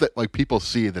stuff that like people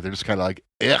see that they're just kind of like,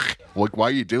 ugh, like why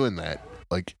are you doing that?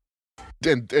 Like,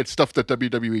 and it's stuff that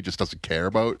WWE just doesn't care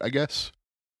about, I guess.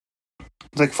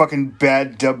 It's like fucking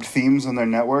bad dubbed themes on their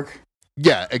network.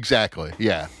 Yeah, exactly.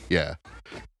 Yeah.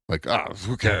 Like,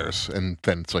 who cares? And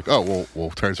then it's like,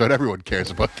 well, turns out everyone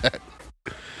cares about that.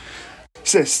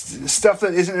 So, stuff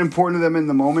that isn't important to them in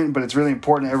the moment, but it's really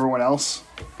important to everyone else.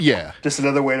 Yeah. Just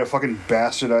another way to fucking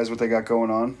bastardize what they got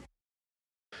going on.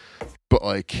 But,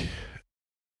 like,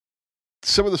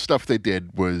 some of the stuff they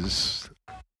did was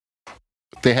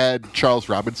they had Charles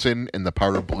Robinson in the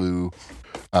powder blue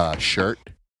shirt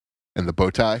and the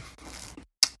bow tie.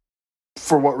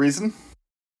 For what reason?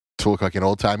 To look like an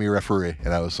old-timey referee.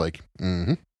 And I was like,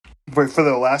 mm-hmm. Wait, for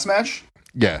the last match?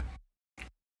 Yeah.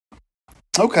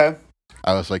 Okay.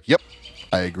 I was like, yep,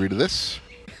 I agree to this.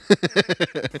 I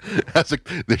was like,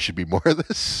 there should be more of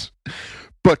this.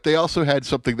 But they also had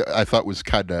something that I thought was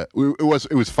kind of, it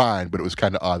was fine, but it was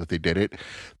kind of odd that they did it.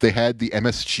 They had the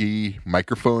MSG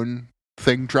microphone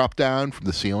thing drop down from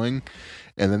the ceiling,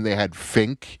 and then they had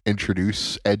Fink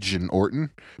introduce Edge and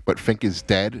Orton, but Fink is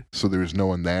dead, so there was no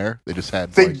one there. They just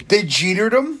had... They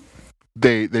Jetered him?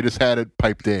 They just had it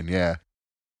piped in, yeah.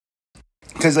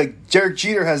 Because, like, Derek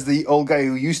Jeter has the old guy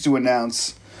who used to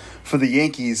announce for the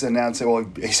Yankees announce it. Well,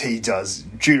 he does.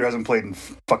 Jeter hasn't played in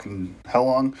fucking how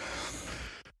long?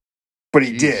 But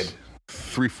he did.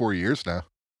 3-4 years now.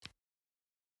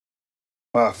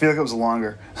 I feel like it was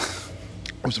longer.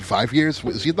 Was it 5 years?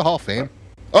 Was he in the Hall of Fame?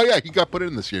 Oh, yeah, he got put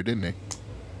in this year, didn't he?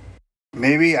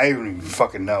 Maybe? I don't even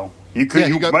fucking know. You could. Yeah,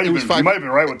 you might have been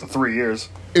right with the 3 years.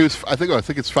 It was. I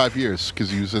think it's 5 years because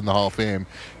he was in the Hall of Fame.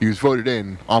 He was voted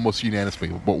in almost unanimously,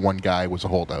 but one guy was a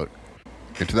holdout.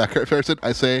 And to that person,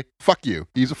 I say, fuck you.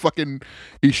 He's a fucking...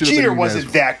 He should have Jeter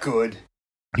wasn't that good.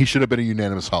 He should have been a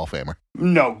unanimous Hall of Famer.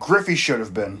 No, Griffey should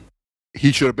have been.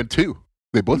 He should have been too.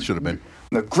 They both should have been.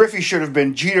 No, Griffey should have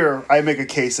been. Jeter, I make a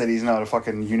case that he's not a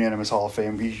fucking unanimous Hall of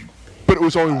Fame. But it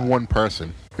was only one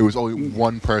person. It was only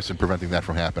one person preventing that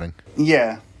from happening.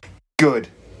 Yeah. Good.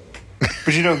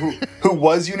 But you know who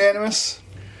was unanimous?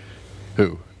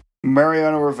 Who?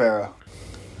 Mariano Rivera.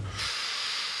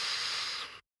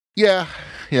 Yeah.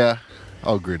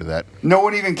 I'll agree to that. No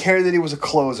one even cared that he was a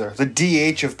closer. The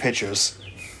DH of pitchers.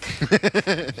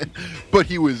 But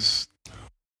he was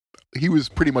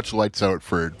pretty much lights out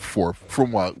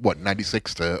from what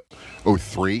 96 to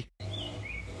 03.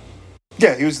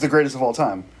 Yeah, he was the greatest of all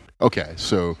time. Okay,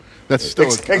 so that's still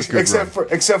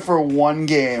except for one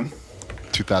game.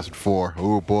 2004.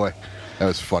 Oh boy, that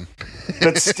was fun.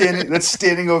 That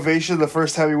standing ovation the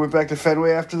first time he went back to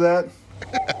Fenway after that.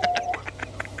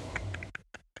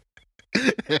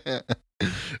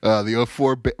 The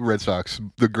 04 Red Sox,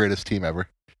 the greatest team ever.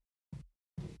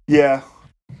 Yeah,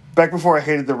 back before I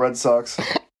hated the Red Sox.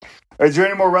 Is there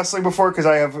any more wrestling before? Because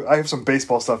I have some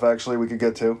baseball stuff actually we could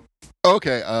get to.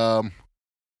 Okay.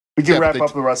 We can wrap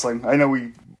up the wrestling. I know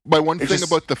we. My one thing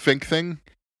about the Fink thing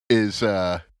is,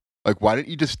 like, why didn't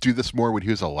you just do this more when he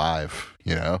was alive?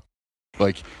 You know,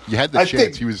 like you had the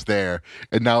chance, he was there,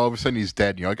 and now all of a sudden he's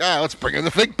dead. And you're like, let's bring him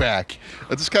the Fink back.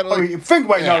 It's just kind of like Fink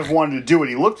might not have wanted to do it.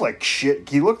 He looked like shit.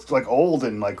 He looked like old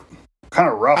and like kind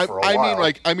of rough for a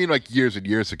while. I mean, like years and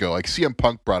years ago, like CM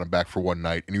Punk brought him back for one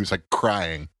night, and he was like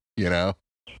crying. You know,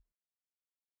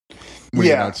 when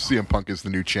he announced CM Punk is the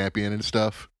new champion and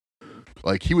stuff.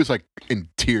 Like he was like in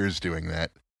tears doing that.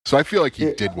 So I feel like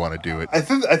he did want to do it. I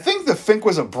think the Fink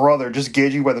was a brother, just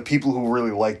gauging by the people who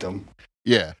really liked him.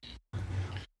 Yeah.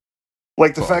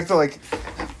 Like the fact that like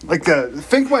the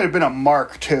Fink might have been a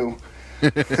mark too,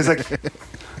 because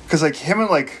like him and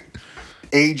like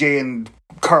AJ and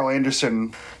Carl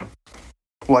Anderson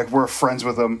like were friends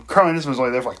with him. Carl Anderson was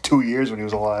only there for like 2 years when he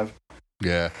was alive.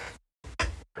 Yeah.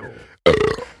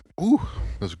 Ooh,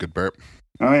 that was a good burp.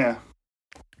 Oh yeah.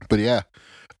 But yeah,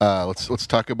 let's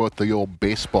talk about the old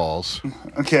baseballs.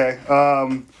 Okay.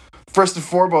 First and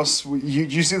foremost,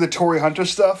 you see the Torrey Hunter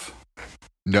stuff?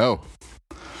 No.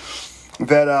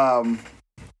 That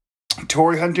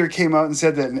Torrey Hunter came out and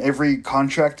said that in every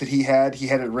contract that he had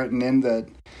it written in that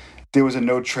there was a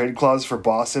no trade clause for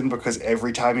Boston because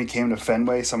every time he came to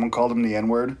Fenway, someone called him the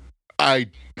N-word.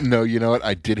 You know what?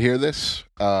 I did hear this.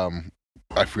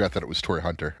 I forgot that it was Torrey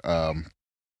Hunter.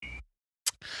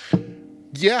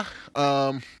 Yeah,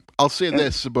 I'll say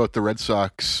this about the Red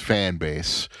Sox fan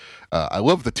base. I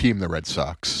love the team, the Red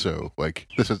Sox, so, like,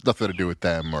 this has nothing to do with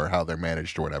them or how they're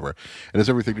managed or whatever. It has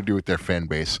everything to do with their fan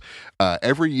base.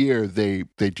 Every year, they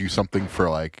do something for,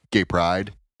 like, gay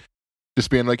pride. Just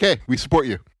being like, hey, we support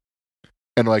you.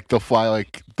 and like they'll fly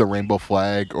like the rainbow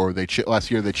flag, or last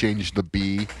year they changed the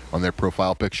bee on their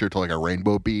profile picture to like a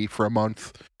rainbow bee for a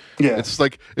month. Yeah, it's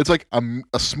like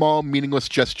a small meaningless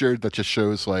gesture that just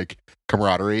shows like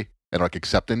camaraderie and like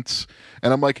acceptance.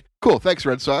 And I'm like, cool, thanks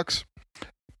Red Sox.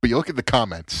 But you look at the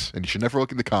comments, and you should never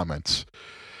look at the comments.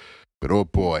 But oh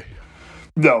boy,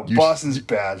 no, Boston's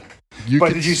bad.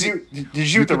 But did you see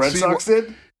what the Red Sox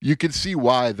did? You can see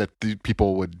why that the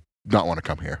people would not want to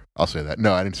come here. I'll say that.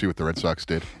 No, I didn't see what the Red Sox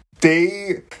did.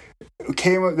 They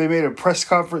made a press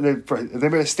conference. They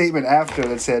made a statement after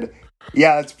that said,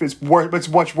 "Yeah, it's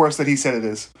much worse than he said it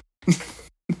is."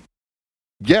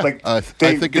 Yeah, like I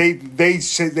think they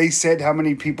said how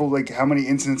many people, like how many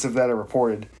incidents of that are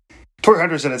reported. Tory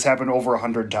Hunter said it's happened over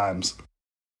 100 times.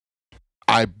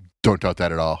 I don't doubt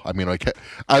that at all. I mean, like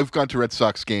I've gone to Red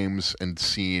Sox games and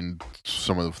seen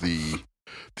some of the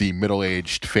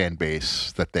middle-aged fan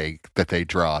base that they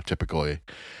draw typically,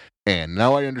 and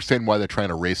now I understand why they're trying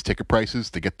to raise ticket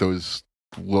prices to get those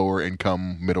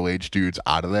lower-income middle-aged dudes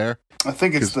out of there. I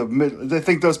think they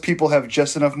think those people have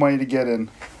just enough money to get in.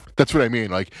 That's what I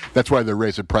mean. Like that's why they're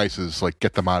raising prices. Like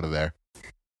get them out of there.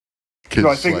 No,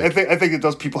 I think that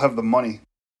those people have the money.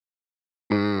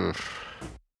 I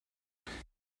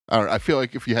don't know. I feel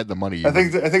like if you had the money, I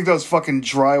think those fucking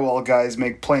drywall guys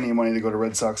make plenty of money to go to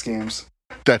Red Sox games.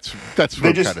 That's what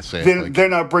I'm trying to say. They're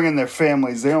not bringing their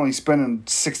families. They're only spending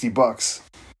 $60.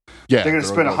 Yeah, they're going to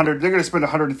spend $100. They're going to spend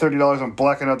 $130 on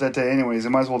blacking out that day anyways. They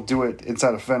might as well do it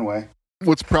inside of Fenway.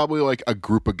 What's probably like a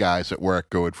group of guys at work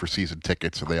going for season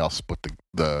tickets, and they all split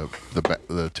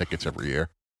the tickets every year.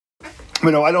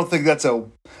 No, I don't think that's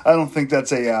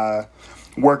a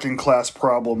working class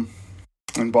problem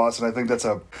in Boston. I think that's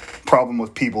a problem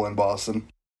with people in Boston.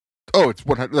 Oh, that's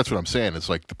what I'm saying. It's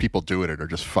like the people doing it are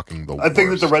just fucking the worst. I think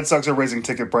that the Red Sox are raising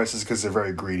ticket prices because they're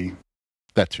very greedy.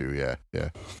 That too, yeah.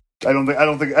 I don't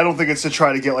think it's to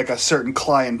try to get like a certain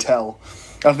clientele.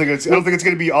 I don't think it's going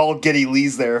to be all Geddy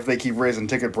Lee's there if they keep raising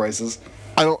ticket prices.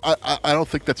 I don't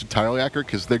think that's entirely accurate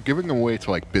because they're giving them away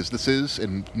to like businesses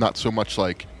and not so much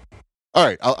like. All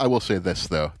right, I will say this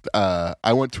though.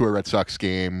 I went to a Red Sox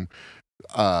game,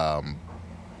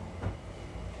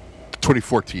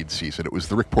 2014 season. It was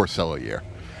the Rick Porcello year,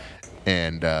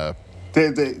 and the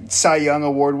Cy Young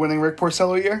award-winning Rick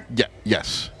Porcello year. Yeah,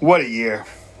 yes. What a year!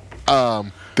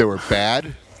 They were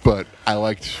bad, but I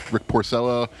liked Rick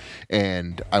Porcello,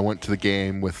 and I went to the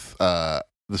game with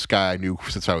this guy I knew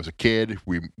since I was a kid.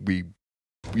 We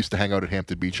used to hang out at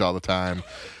Hampton Beach all the time.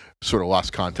 Sort of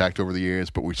lost contact over the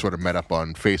years, but we sort of met up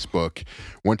on Facebook.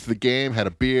 Went to the game, had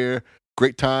a beer,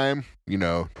 great time. You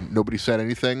know, nobody said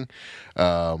anything.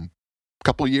 A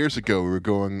couple of years ago, we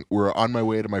were on my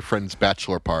way to my friend's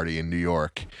bachelor party in New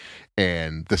York,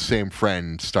 and the same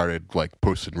friend started like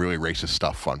posting really racist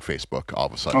stuff on Facebook all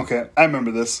of a sudden. Okay, I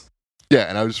remember this. Yeah,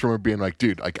 and I just remember being like,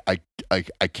 dude, like I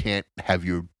can't have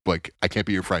you, like I can't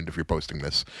be your friend if you're posting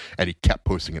this. And he kept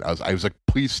posting it. I was like,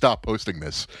 please stop posting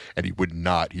this. And he would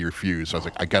not. He refused. So I was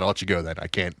like, I gotta let you go then. I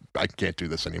can't do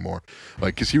this anymore.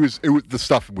 Like, cause the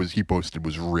stuff he posted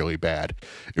was really bad.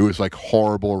 It was like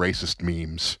horrible racist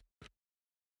memes.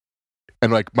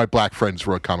 And like my black friends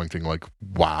were commenting like,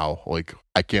 wow, like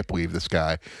I can't believe this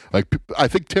guy. Like I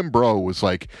think Tim Bro was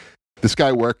like, this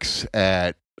guy works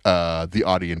at the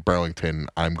Audi in Burlington.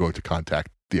 I'm going to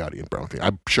contact the Audi in Burlington.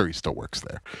 I'm sure he still works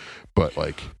there, but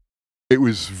like it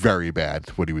was very bad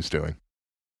what he was doing.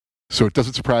 So it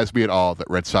doesn't surprise me at all that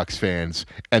Red Sox fans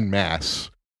en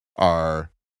masse are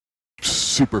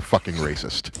super fucking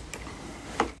racist.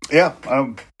 Yeah,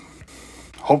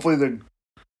 hopefully they're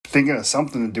thinking of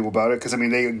something to do about it, because I mean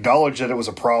they acknowledge that it was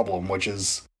a problem, which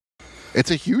is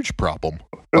it's a huge problem.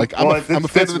 Like I'm a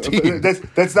fan of the team.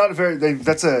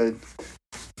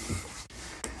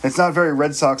 It's not very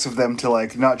Red Sox of them to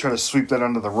like not try to sweep that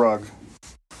under the rug.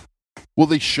 Well,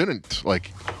 they shouldn't. Well,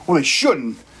 they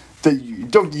shouldn't.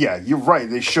 Yeah, you're right.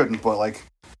 They shouldn't. But like,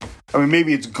 I mean,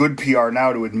 maybe it's good PR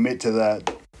now to admit to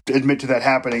that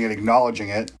happening and acknowledging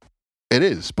it. It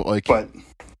is, but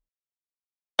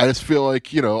I just feel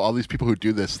like, you know, all these people who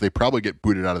do this, they probably get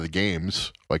booted out of the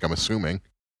games. Like, I'm assuming.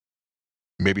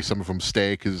 Maybe some of them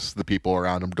stay because the people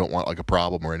around them don't want like a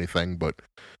problem or anything. But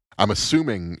I'm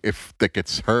assuming if that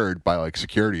gets heard by like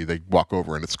security, they walk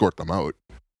over and escort them out.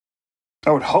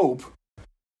 I would hope.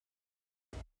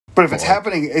 But if it's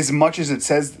happening as much as it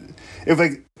says, if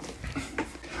like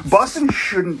Boston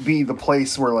shouldn't be the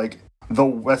place where like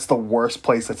that's the worst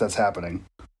place that's happening.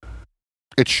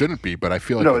 It shouldn't be, but I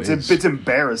feel like it's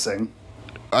embarrassing.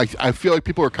 I feel like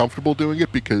people are comfortable doing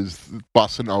it because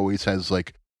Boston always has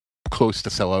like close to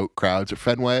sellout crowds at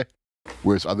Fenway,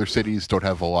 whereas other cities don't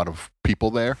have a lot of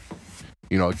people there.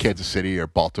 you know, Kansas City or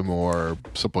Baltimore or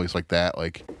someplace like that,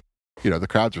 like, you know, the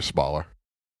crowds are smaller.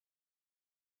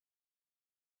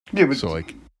 Yeah, but so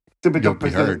like you'll be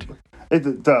heard.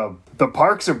 The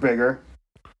parks are bigger.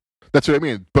 That's what I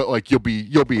mean. But like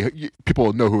people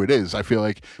will know who it is. I feel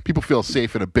like people feel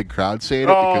safe in a big crowd saying it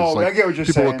because like I get what you're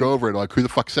people saying. look over and like, who the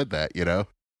fuck said that? You know?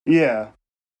 Yeah.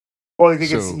 Well, I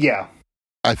think it's yeah.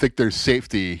 I think there's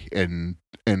safety in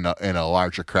a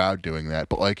larger crowd doing that,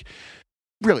 but like,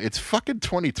 really, it's fucking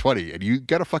 2020, and you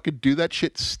gotta fucking do that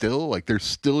shit still. Like, there's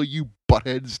still you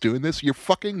buttheads doing this. You're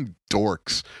fucking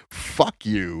dorks. Fuck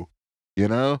you. You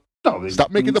know? No,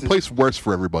 stop making the place worse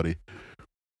for everybody.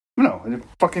 No,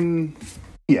 fucking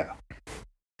yeah.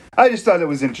 I just thought it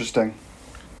was interesting.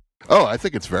 Oh, I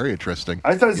think it's very interesting.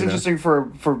 I thought it's interesting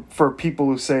for people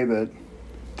who say that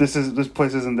this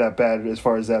place isn't that bad as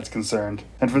far as that's concerned,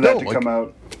 and for that to come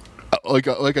out.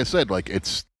 Like I said, like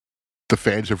it's the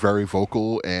fans are very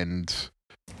vocal, and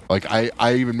like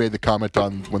I even made the comment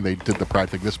on when they did the Pride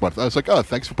thing this month. I was like, oh,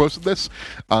 thanks for posting this.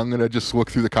 I'm gonna just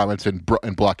look through the comments and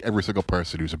block every single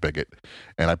person who's a bigot,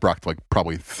 and I blocked like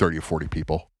probably 30 or 40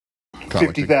 people.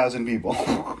 50,000 people.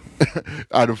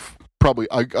 Out of probably,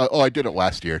 I did it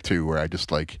last year too, where I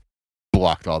just like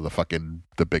blocked all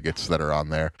the bigots that are on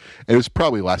there. And it was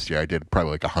probably last year I did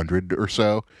probably like 100 or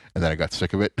so, and then I got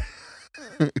sick of it.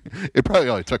 It probably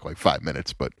only took like 5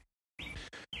 minutes, but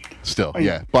still,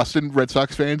 yeah. Boston Red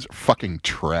Sox fans are fucking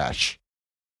trash.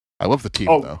 I love the team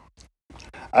though.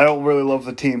 I don't really love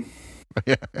the team.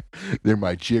 Yeah, they're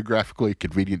my geographically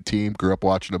convenient team. Grew up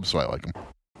watching them, so I like them.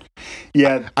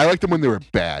 Yeah, I liked them when they were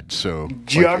bad. So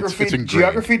geography it's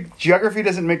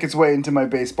doesn't make its way into my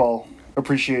baseball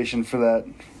appreciation for that.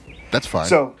 That's fine.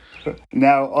 So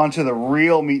now onto the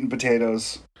real meat and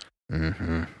potatoes.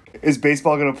 Mm-hmm. Is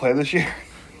baseball going to play this year?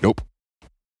 Nope.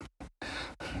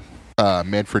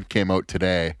 Manfred came out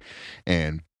today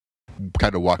and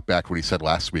kind of walked back what he said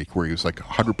last week, where he was like,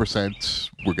 100%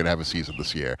 we're going to have a season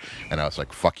this year. And I was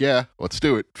like, fuck yeah, let's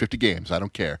do it. 50 games. I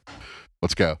don't care.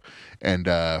 Let's go. And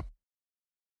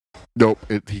nope,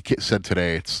 he said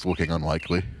today it's looking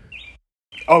unlikely.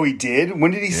 Oh, he did?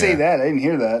 When did he say that? I didn't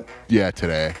hear that. Yeah,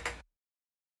 today.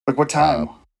 Like what time?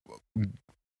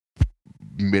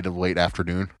 Mid of late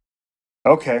afternoon.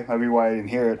 Okay, that'd be why I didn't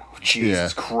hear it. Oh,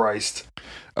 Jesus Christ.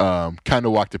 Kind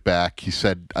of walked it back.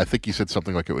 I think he said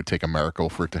something like it would take a miracle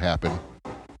for it to happen.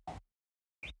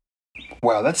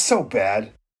 Wow, that's so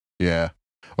bad. Yeah.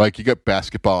 Like, you got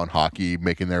basketball and hockey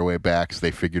making their way back, so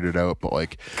they figured it out. But,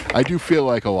 like, I do feel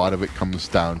like a lot of it comes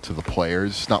down to the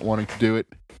players not wanting to do it.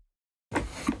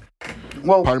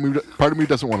 Well, part of me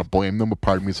doesn't want to blame them, but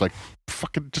part of me is like,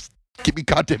 fucking just give me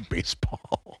goddamn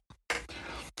baseball.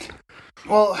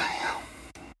 Well,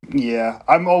 yeah,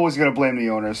 I'm always going to blame the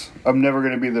owners. I'm never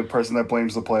going to be the person that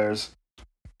blames the players.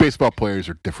 Baseball players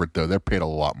are different, though. They're paid a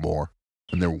lot more,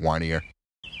 and they're whinier.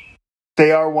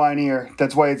 They are whinier.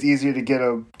 That's why it's easier to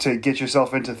get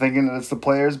yourself into thinking that it's the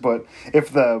players. But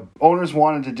if the owners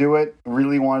wanted to do it,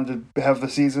 really wanted to have the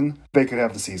season, they could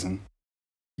have the season.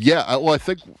 Yeah, I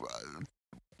think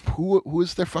who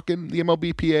is their the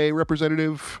MLBPA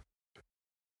representative?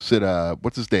 Is it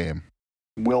what's his name?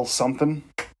 Will something?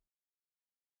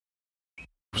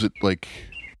 Was it like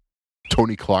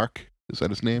Tony Clark? Is that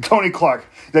his name? Tony Clark.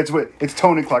 That's what it's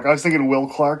Tony Clark. I was thinking Will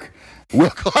Clark. Will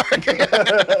Clark.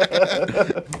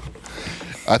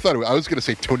 I thought I was going to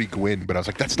say Tony Gwynn, but I was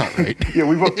like, that's not right. Yeah,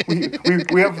 we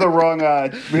have the wrong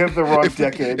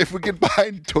decade. If we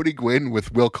combine Tony Gwynn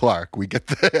with Will Clark, we get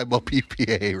the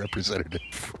MLBPA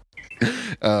representative.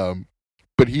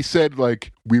 But he said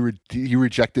like he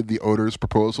rejected the owner's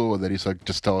proposal, and then he's like,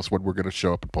 just tell us when we're going to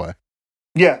show up and play.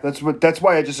 Yeah, that's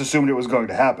why I just assumed it was going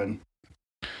to happen.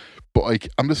 But like,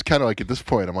 I'm just kind of like at this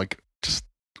point, I'm like, just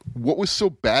what was so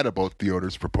bad about the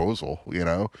owner's proposal? You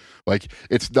know, like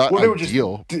it's not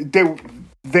ideal.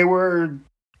 They were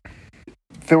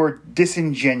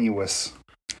disingenuous.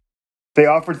 They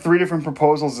offered 3 different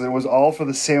proposals, and it was all for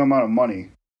the same amount of money.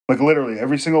 Like literally,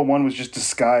 every single one was just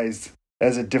disguised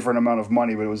as a different amount of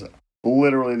money, but it was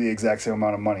literally the exact same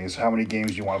amount of money. It's how many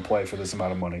games you want to play for this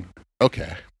amount of money.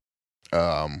 Okay.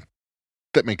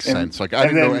 That makes sense. Like, I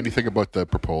didn't know anything about the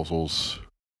proposals.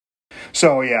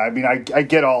 So, yeah, I mean, I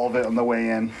get all of it on the way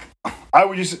in. I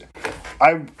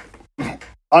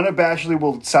unabashedly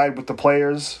will side with the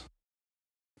players.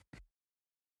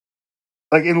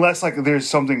 Like, unless, like, there's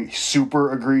something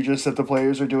super egregious that the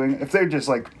players are doing. If they're just,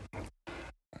 like...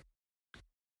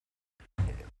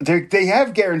 They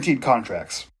have guaranteed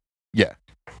contracts. Yeah.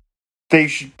 They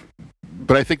should...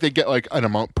 But I think they get, like, an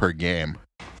amount per game.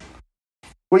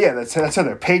 Well, yeah, that's how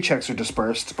their paychecks are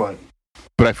dispersed, but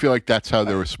But I feel like that's how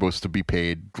they were supposed to be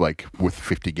paid, like, with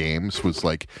 50 games, was,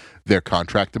 like, their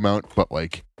contract amount, but,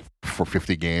 like, for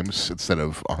 50 games instead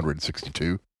of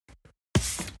 162.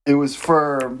 It was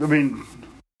for, I mean...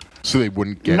 So they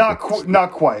wouldn't get... Not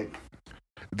quite.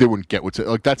 They wouldn't get what's...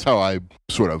 Like, that's how I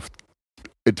sort of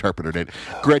interpreted it.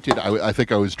 Granted, I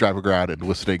think I was driving around and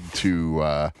listening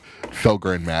to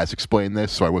Felger and Maz explain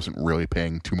this, so I wasn't really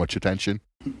paying too much attention.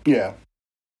 Yeah.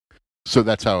 So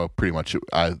that's how pretty much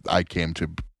I came to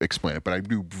explain it, but I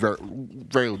knew very,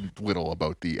 very little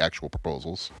about the actual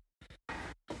proposals.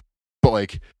 But,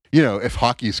 like, you know, if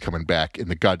hockey's coming back in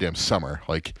the goddamn summer,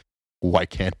 like, why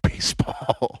can't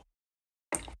baseball?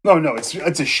 No, it's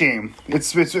a shame.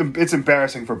 It's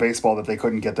embarrassing for baseball that they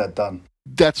couldn't get that done.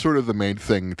 That's sort of the main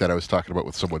thing that I was talking about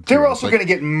with someone. They were also going to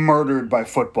get murdered by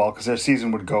football because their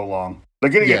season would go long. They're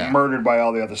going to get murdered by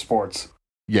all the other sports.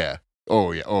 Yeah.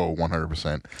 Oh, yeah. Oh,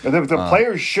 100%. The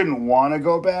players shouldn't want to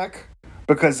go back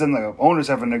because then the owners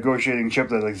have a negotiating chip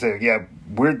that they say, yeah,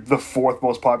 we're the fourth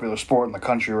most popular sport in the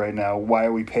country right now. Why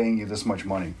are we paying you this much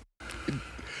money?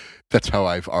 That's how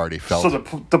I've already felt. So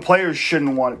the players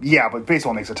shouldn't want... Yeah, but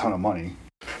baseball makes a ton of money.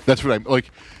 That's what I'm...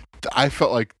 Like, I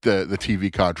felt like the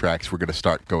TV contracts were going to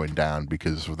start going down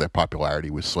because of their popularity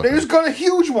was slipping. They just got a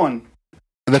huge one.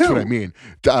 That's what I mean.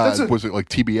 Was it like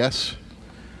TBS?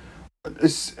 I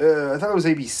thought it was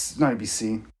ABC, not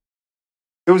ABC.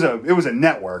 It was a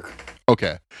network.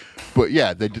 Okay, but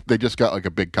yeah, they just got like a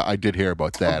big. I did hear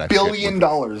about that. $1 billion.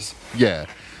 Yeah,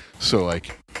 so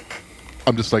like,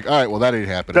 I'm just like, all right, well that ain't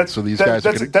happening. So these guys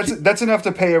are gonna that's enough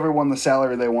to pay everyone the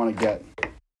salary they want to get.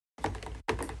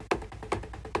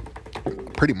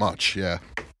 Pretty much, yeah.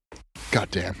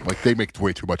 Goddamn, like they make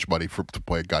way too much money to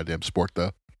play a goddamn sport, though.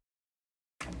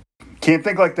 Can't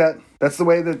think like that. That's the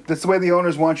way the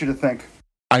owners want you to think.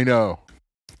 I know,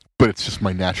 but it's just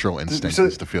my natural instinct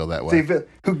is to feel that way.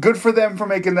 Good for them for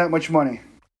making that much money.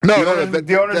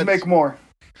 The owners make more.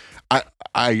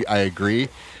 I agree,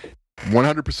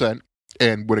 100%.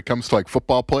 And when it comes to like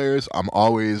football players, I'm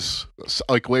always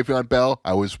like Le'Veon Bell.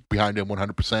 I was behind him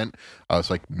 100%. I was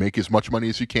like, make as much money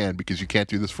as you can because you can't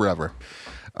do this forever.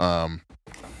 But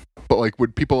like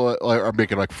when people are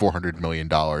making like $400 million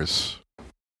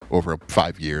over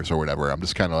 5 years or whatever, I'm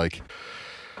just kind of like,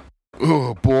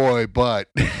 oh boy, but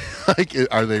like,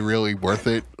 are they really worth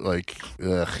it? Like,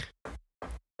 ugh.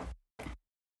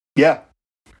 Yeah.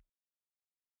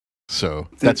 So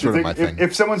that's sort of my thing.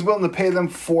 If someone's willing to pay them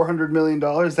 $400 million,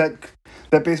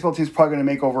 that baseball team's probably going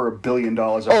to make over $1 billion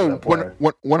off that player.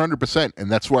 100%. And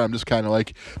that's why I'm just kind of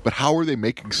like, but how are they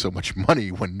making so much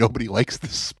money when nobody likes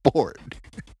this sport?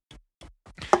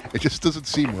 It just doesn't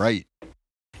seem right.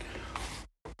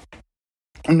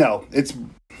 No, because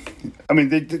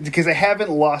they haven't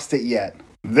lost it yet.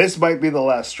 This might be the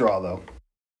last straw, though.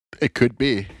 It could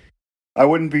be. I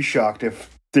wouldn't be shocked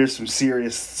if there's some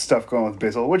serious stuff going on with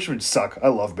baseball, which would suck. I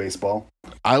love baseball.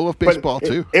 I love baseball,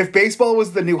 too. If baseball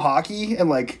was the new hockey and,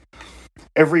 like,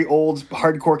 every old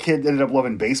hardcore kid ended up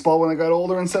loving baseball when they got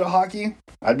older instead of hockey,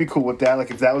 I'd be cool with that.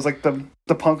 Like, if that was, like,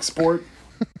 the punk sport.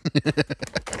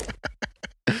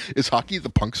 Is hockey the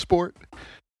punk sport?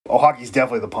 Oh, hockey's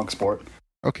definitely the punk sport.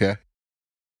 Okay.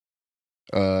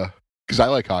 Because I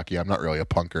like hockey. I'm not really a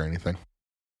punk or anything.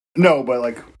 No, but,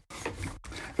 like...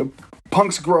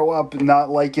 punks grow up not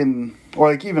liking,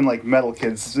 or like even like metal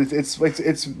kids. It's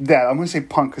that I'm gonna say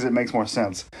punk because it makes more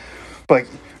sense. But like,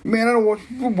 man, I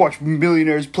don't watch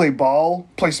millionaires play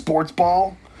sports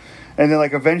ball, and then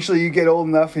like eventually you get old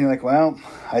enough and you're like, well,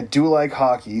 I do like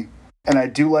hockey, and I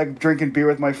do like drinking beer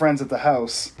with my friends at the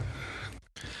house.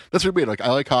 That's what I mean. Like, I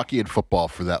like hockey and football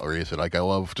for that reason. Like, I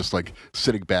love just like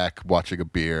sitting back, watching a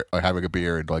beer, or having a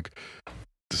beer, and like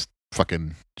just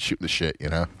fucking shooting the shit, you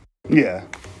know? Yeah.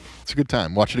 It's a good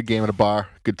time. Watching a game at a bar,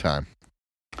 good time.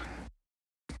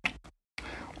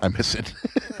 I miss it.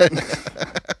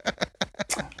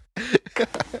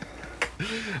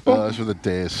 Those were the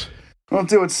days. We'll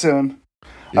do it soon.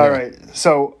 Yeah. All right.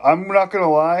 So I'm not going to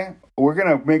lie. We're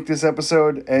going to make this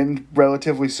episode end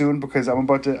relatively soon because I'm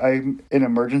in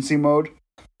emergency mode.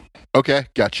 Okay.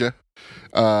 Gotcha.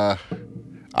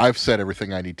 I've said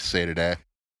everything I need to say today.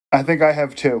 I think I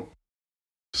have too.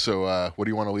 So what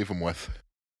do you want to leave them with?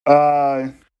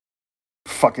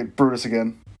 Fuck it, Brutus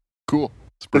again. Cool.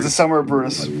 It's the summer of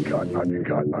Brutus. I'm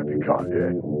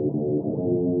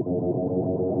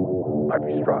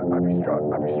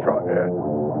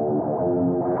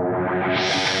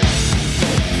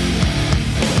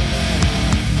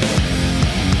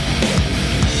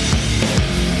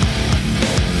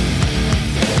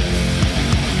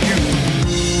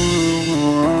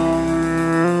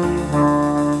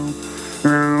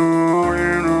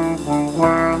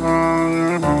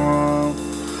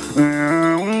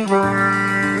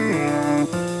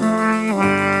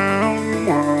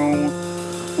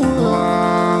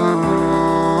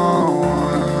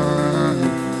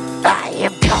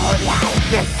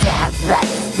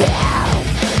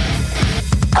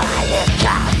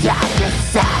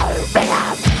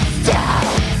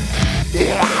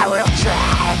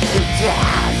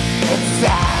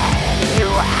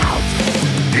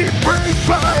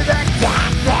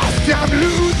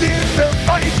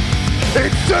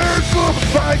circle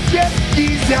by jet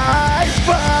skis I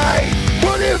fight.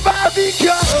 What have I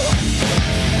become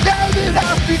now that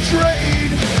I've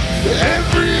betrayed?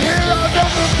 Every hair I've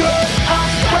ever cut, I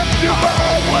swept them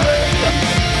all away.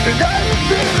 And I have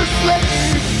been a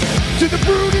slave to the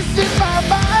brutest in my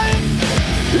mind.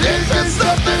 Is there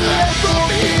something left for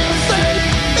me to say?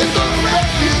 In the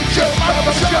refuge of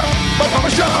my shop, my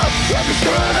shop. I'm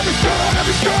destroyed, I'm destroyed, I'm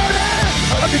destroyed.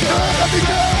 I'm destroyed, I'm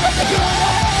destroyed, I'm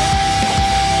destroyed.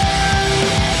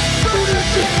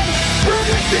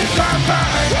 Brutish in my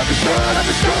mind. I'm destroyed, I'm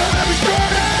destroyed, I'm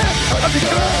destroyed. I'm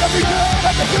destroyed, I'm destroyed,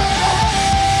 I'm destroyed.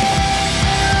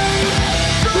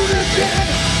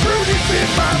 Brutish in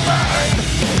my mind.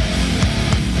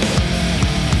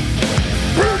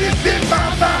 Brutish in my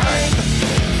mind.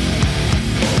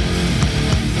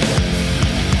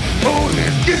 Oh,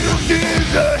 this guilt is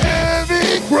a heavy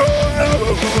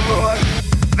cross.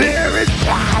 There is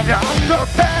pride on the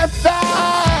path I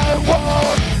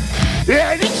walk,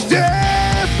 and each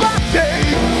step I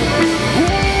take,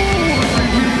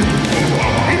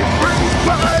 it brings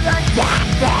blood and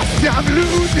fast. I'm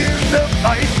losing the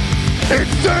fight.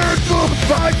 Encircled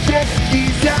by jet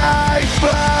skis I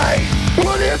fight.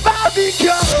 What have I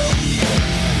become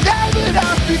now that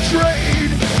I've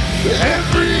betrayed?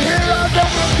 Every hair I've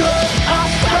ever cut,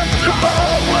 I swept them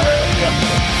all away.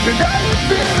 And I have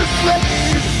been a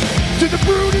slave to the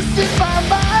brutest in my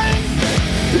mind.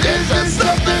 Is there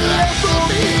something left for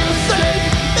me to say?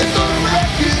 In the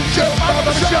wreckage of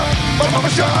my shop, my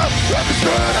shop. I'm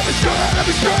destroyed, I'm destroyed, I'm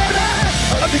destroyed.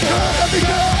 I'm destroyed, I'm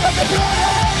destroyed, I'm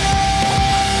destroyed.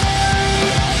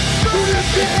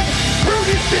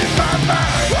 Brutish in my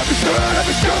mind. I'm destroyed, I'm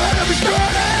destroyed, I'm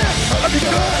destroyed. I'm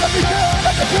destroyed, I'm destroyed,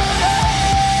 I'm destroyed.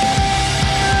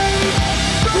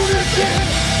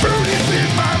 Brutish in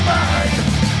my mind.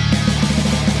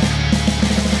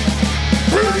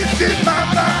 Brutish in my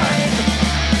mind.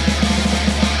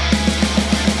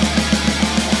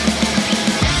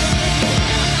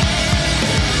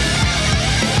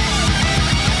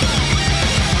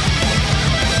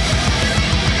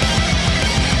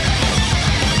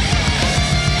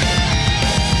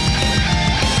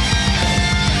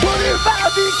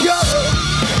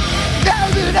 Now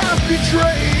that I've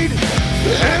betrayed,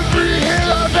 every hair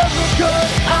I've ever cut,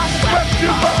 I swept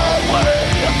them all away.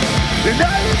 And I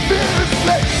have been a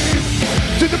slave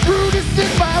to the brutest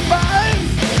in my mind.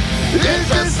 Is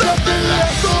there something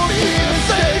left for me to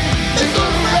say? In the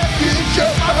wreckage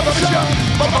of my shop,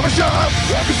 my shop.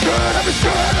 I'm destroyed, I'm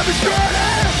destroyed, I'm destroyed.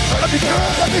 I'm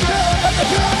destroyed, I'm destroyed, I'm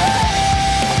destroyed.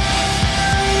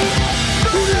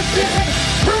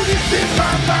 Brutish in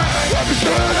my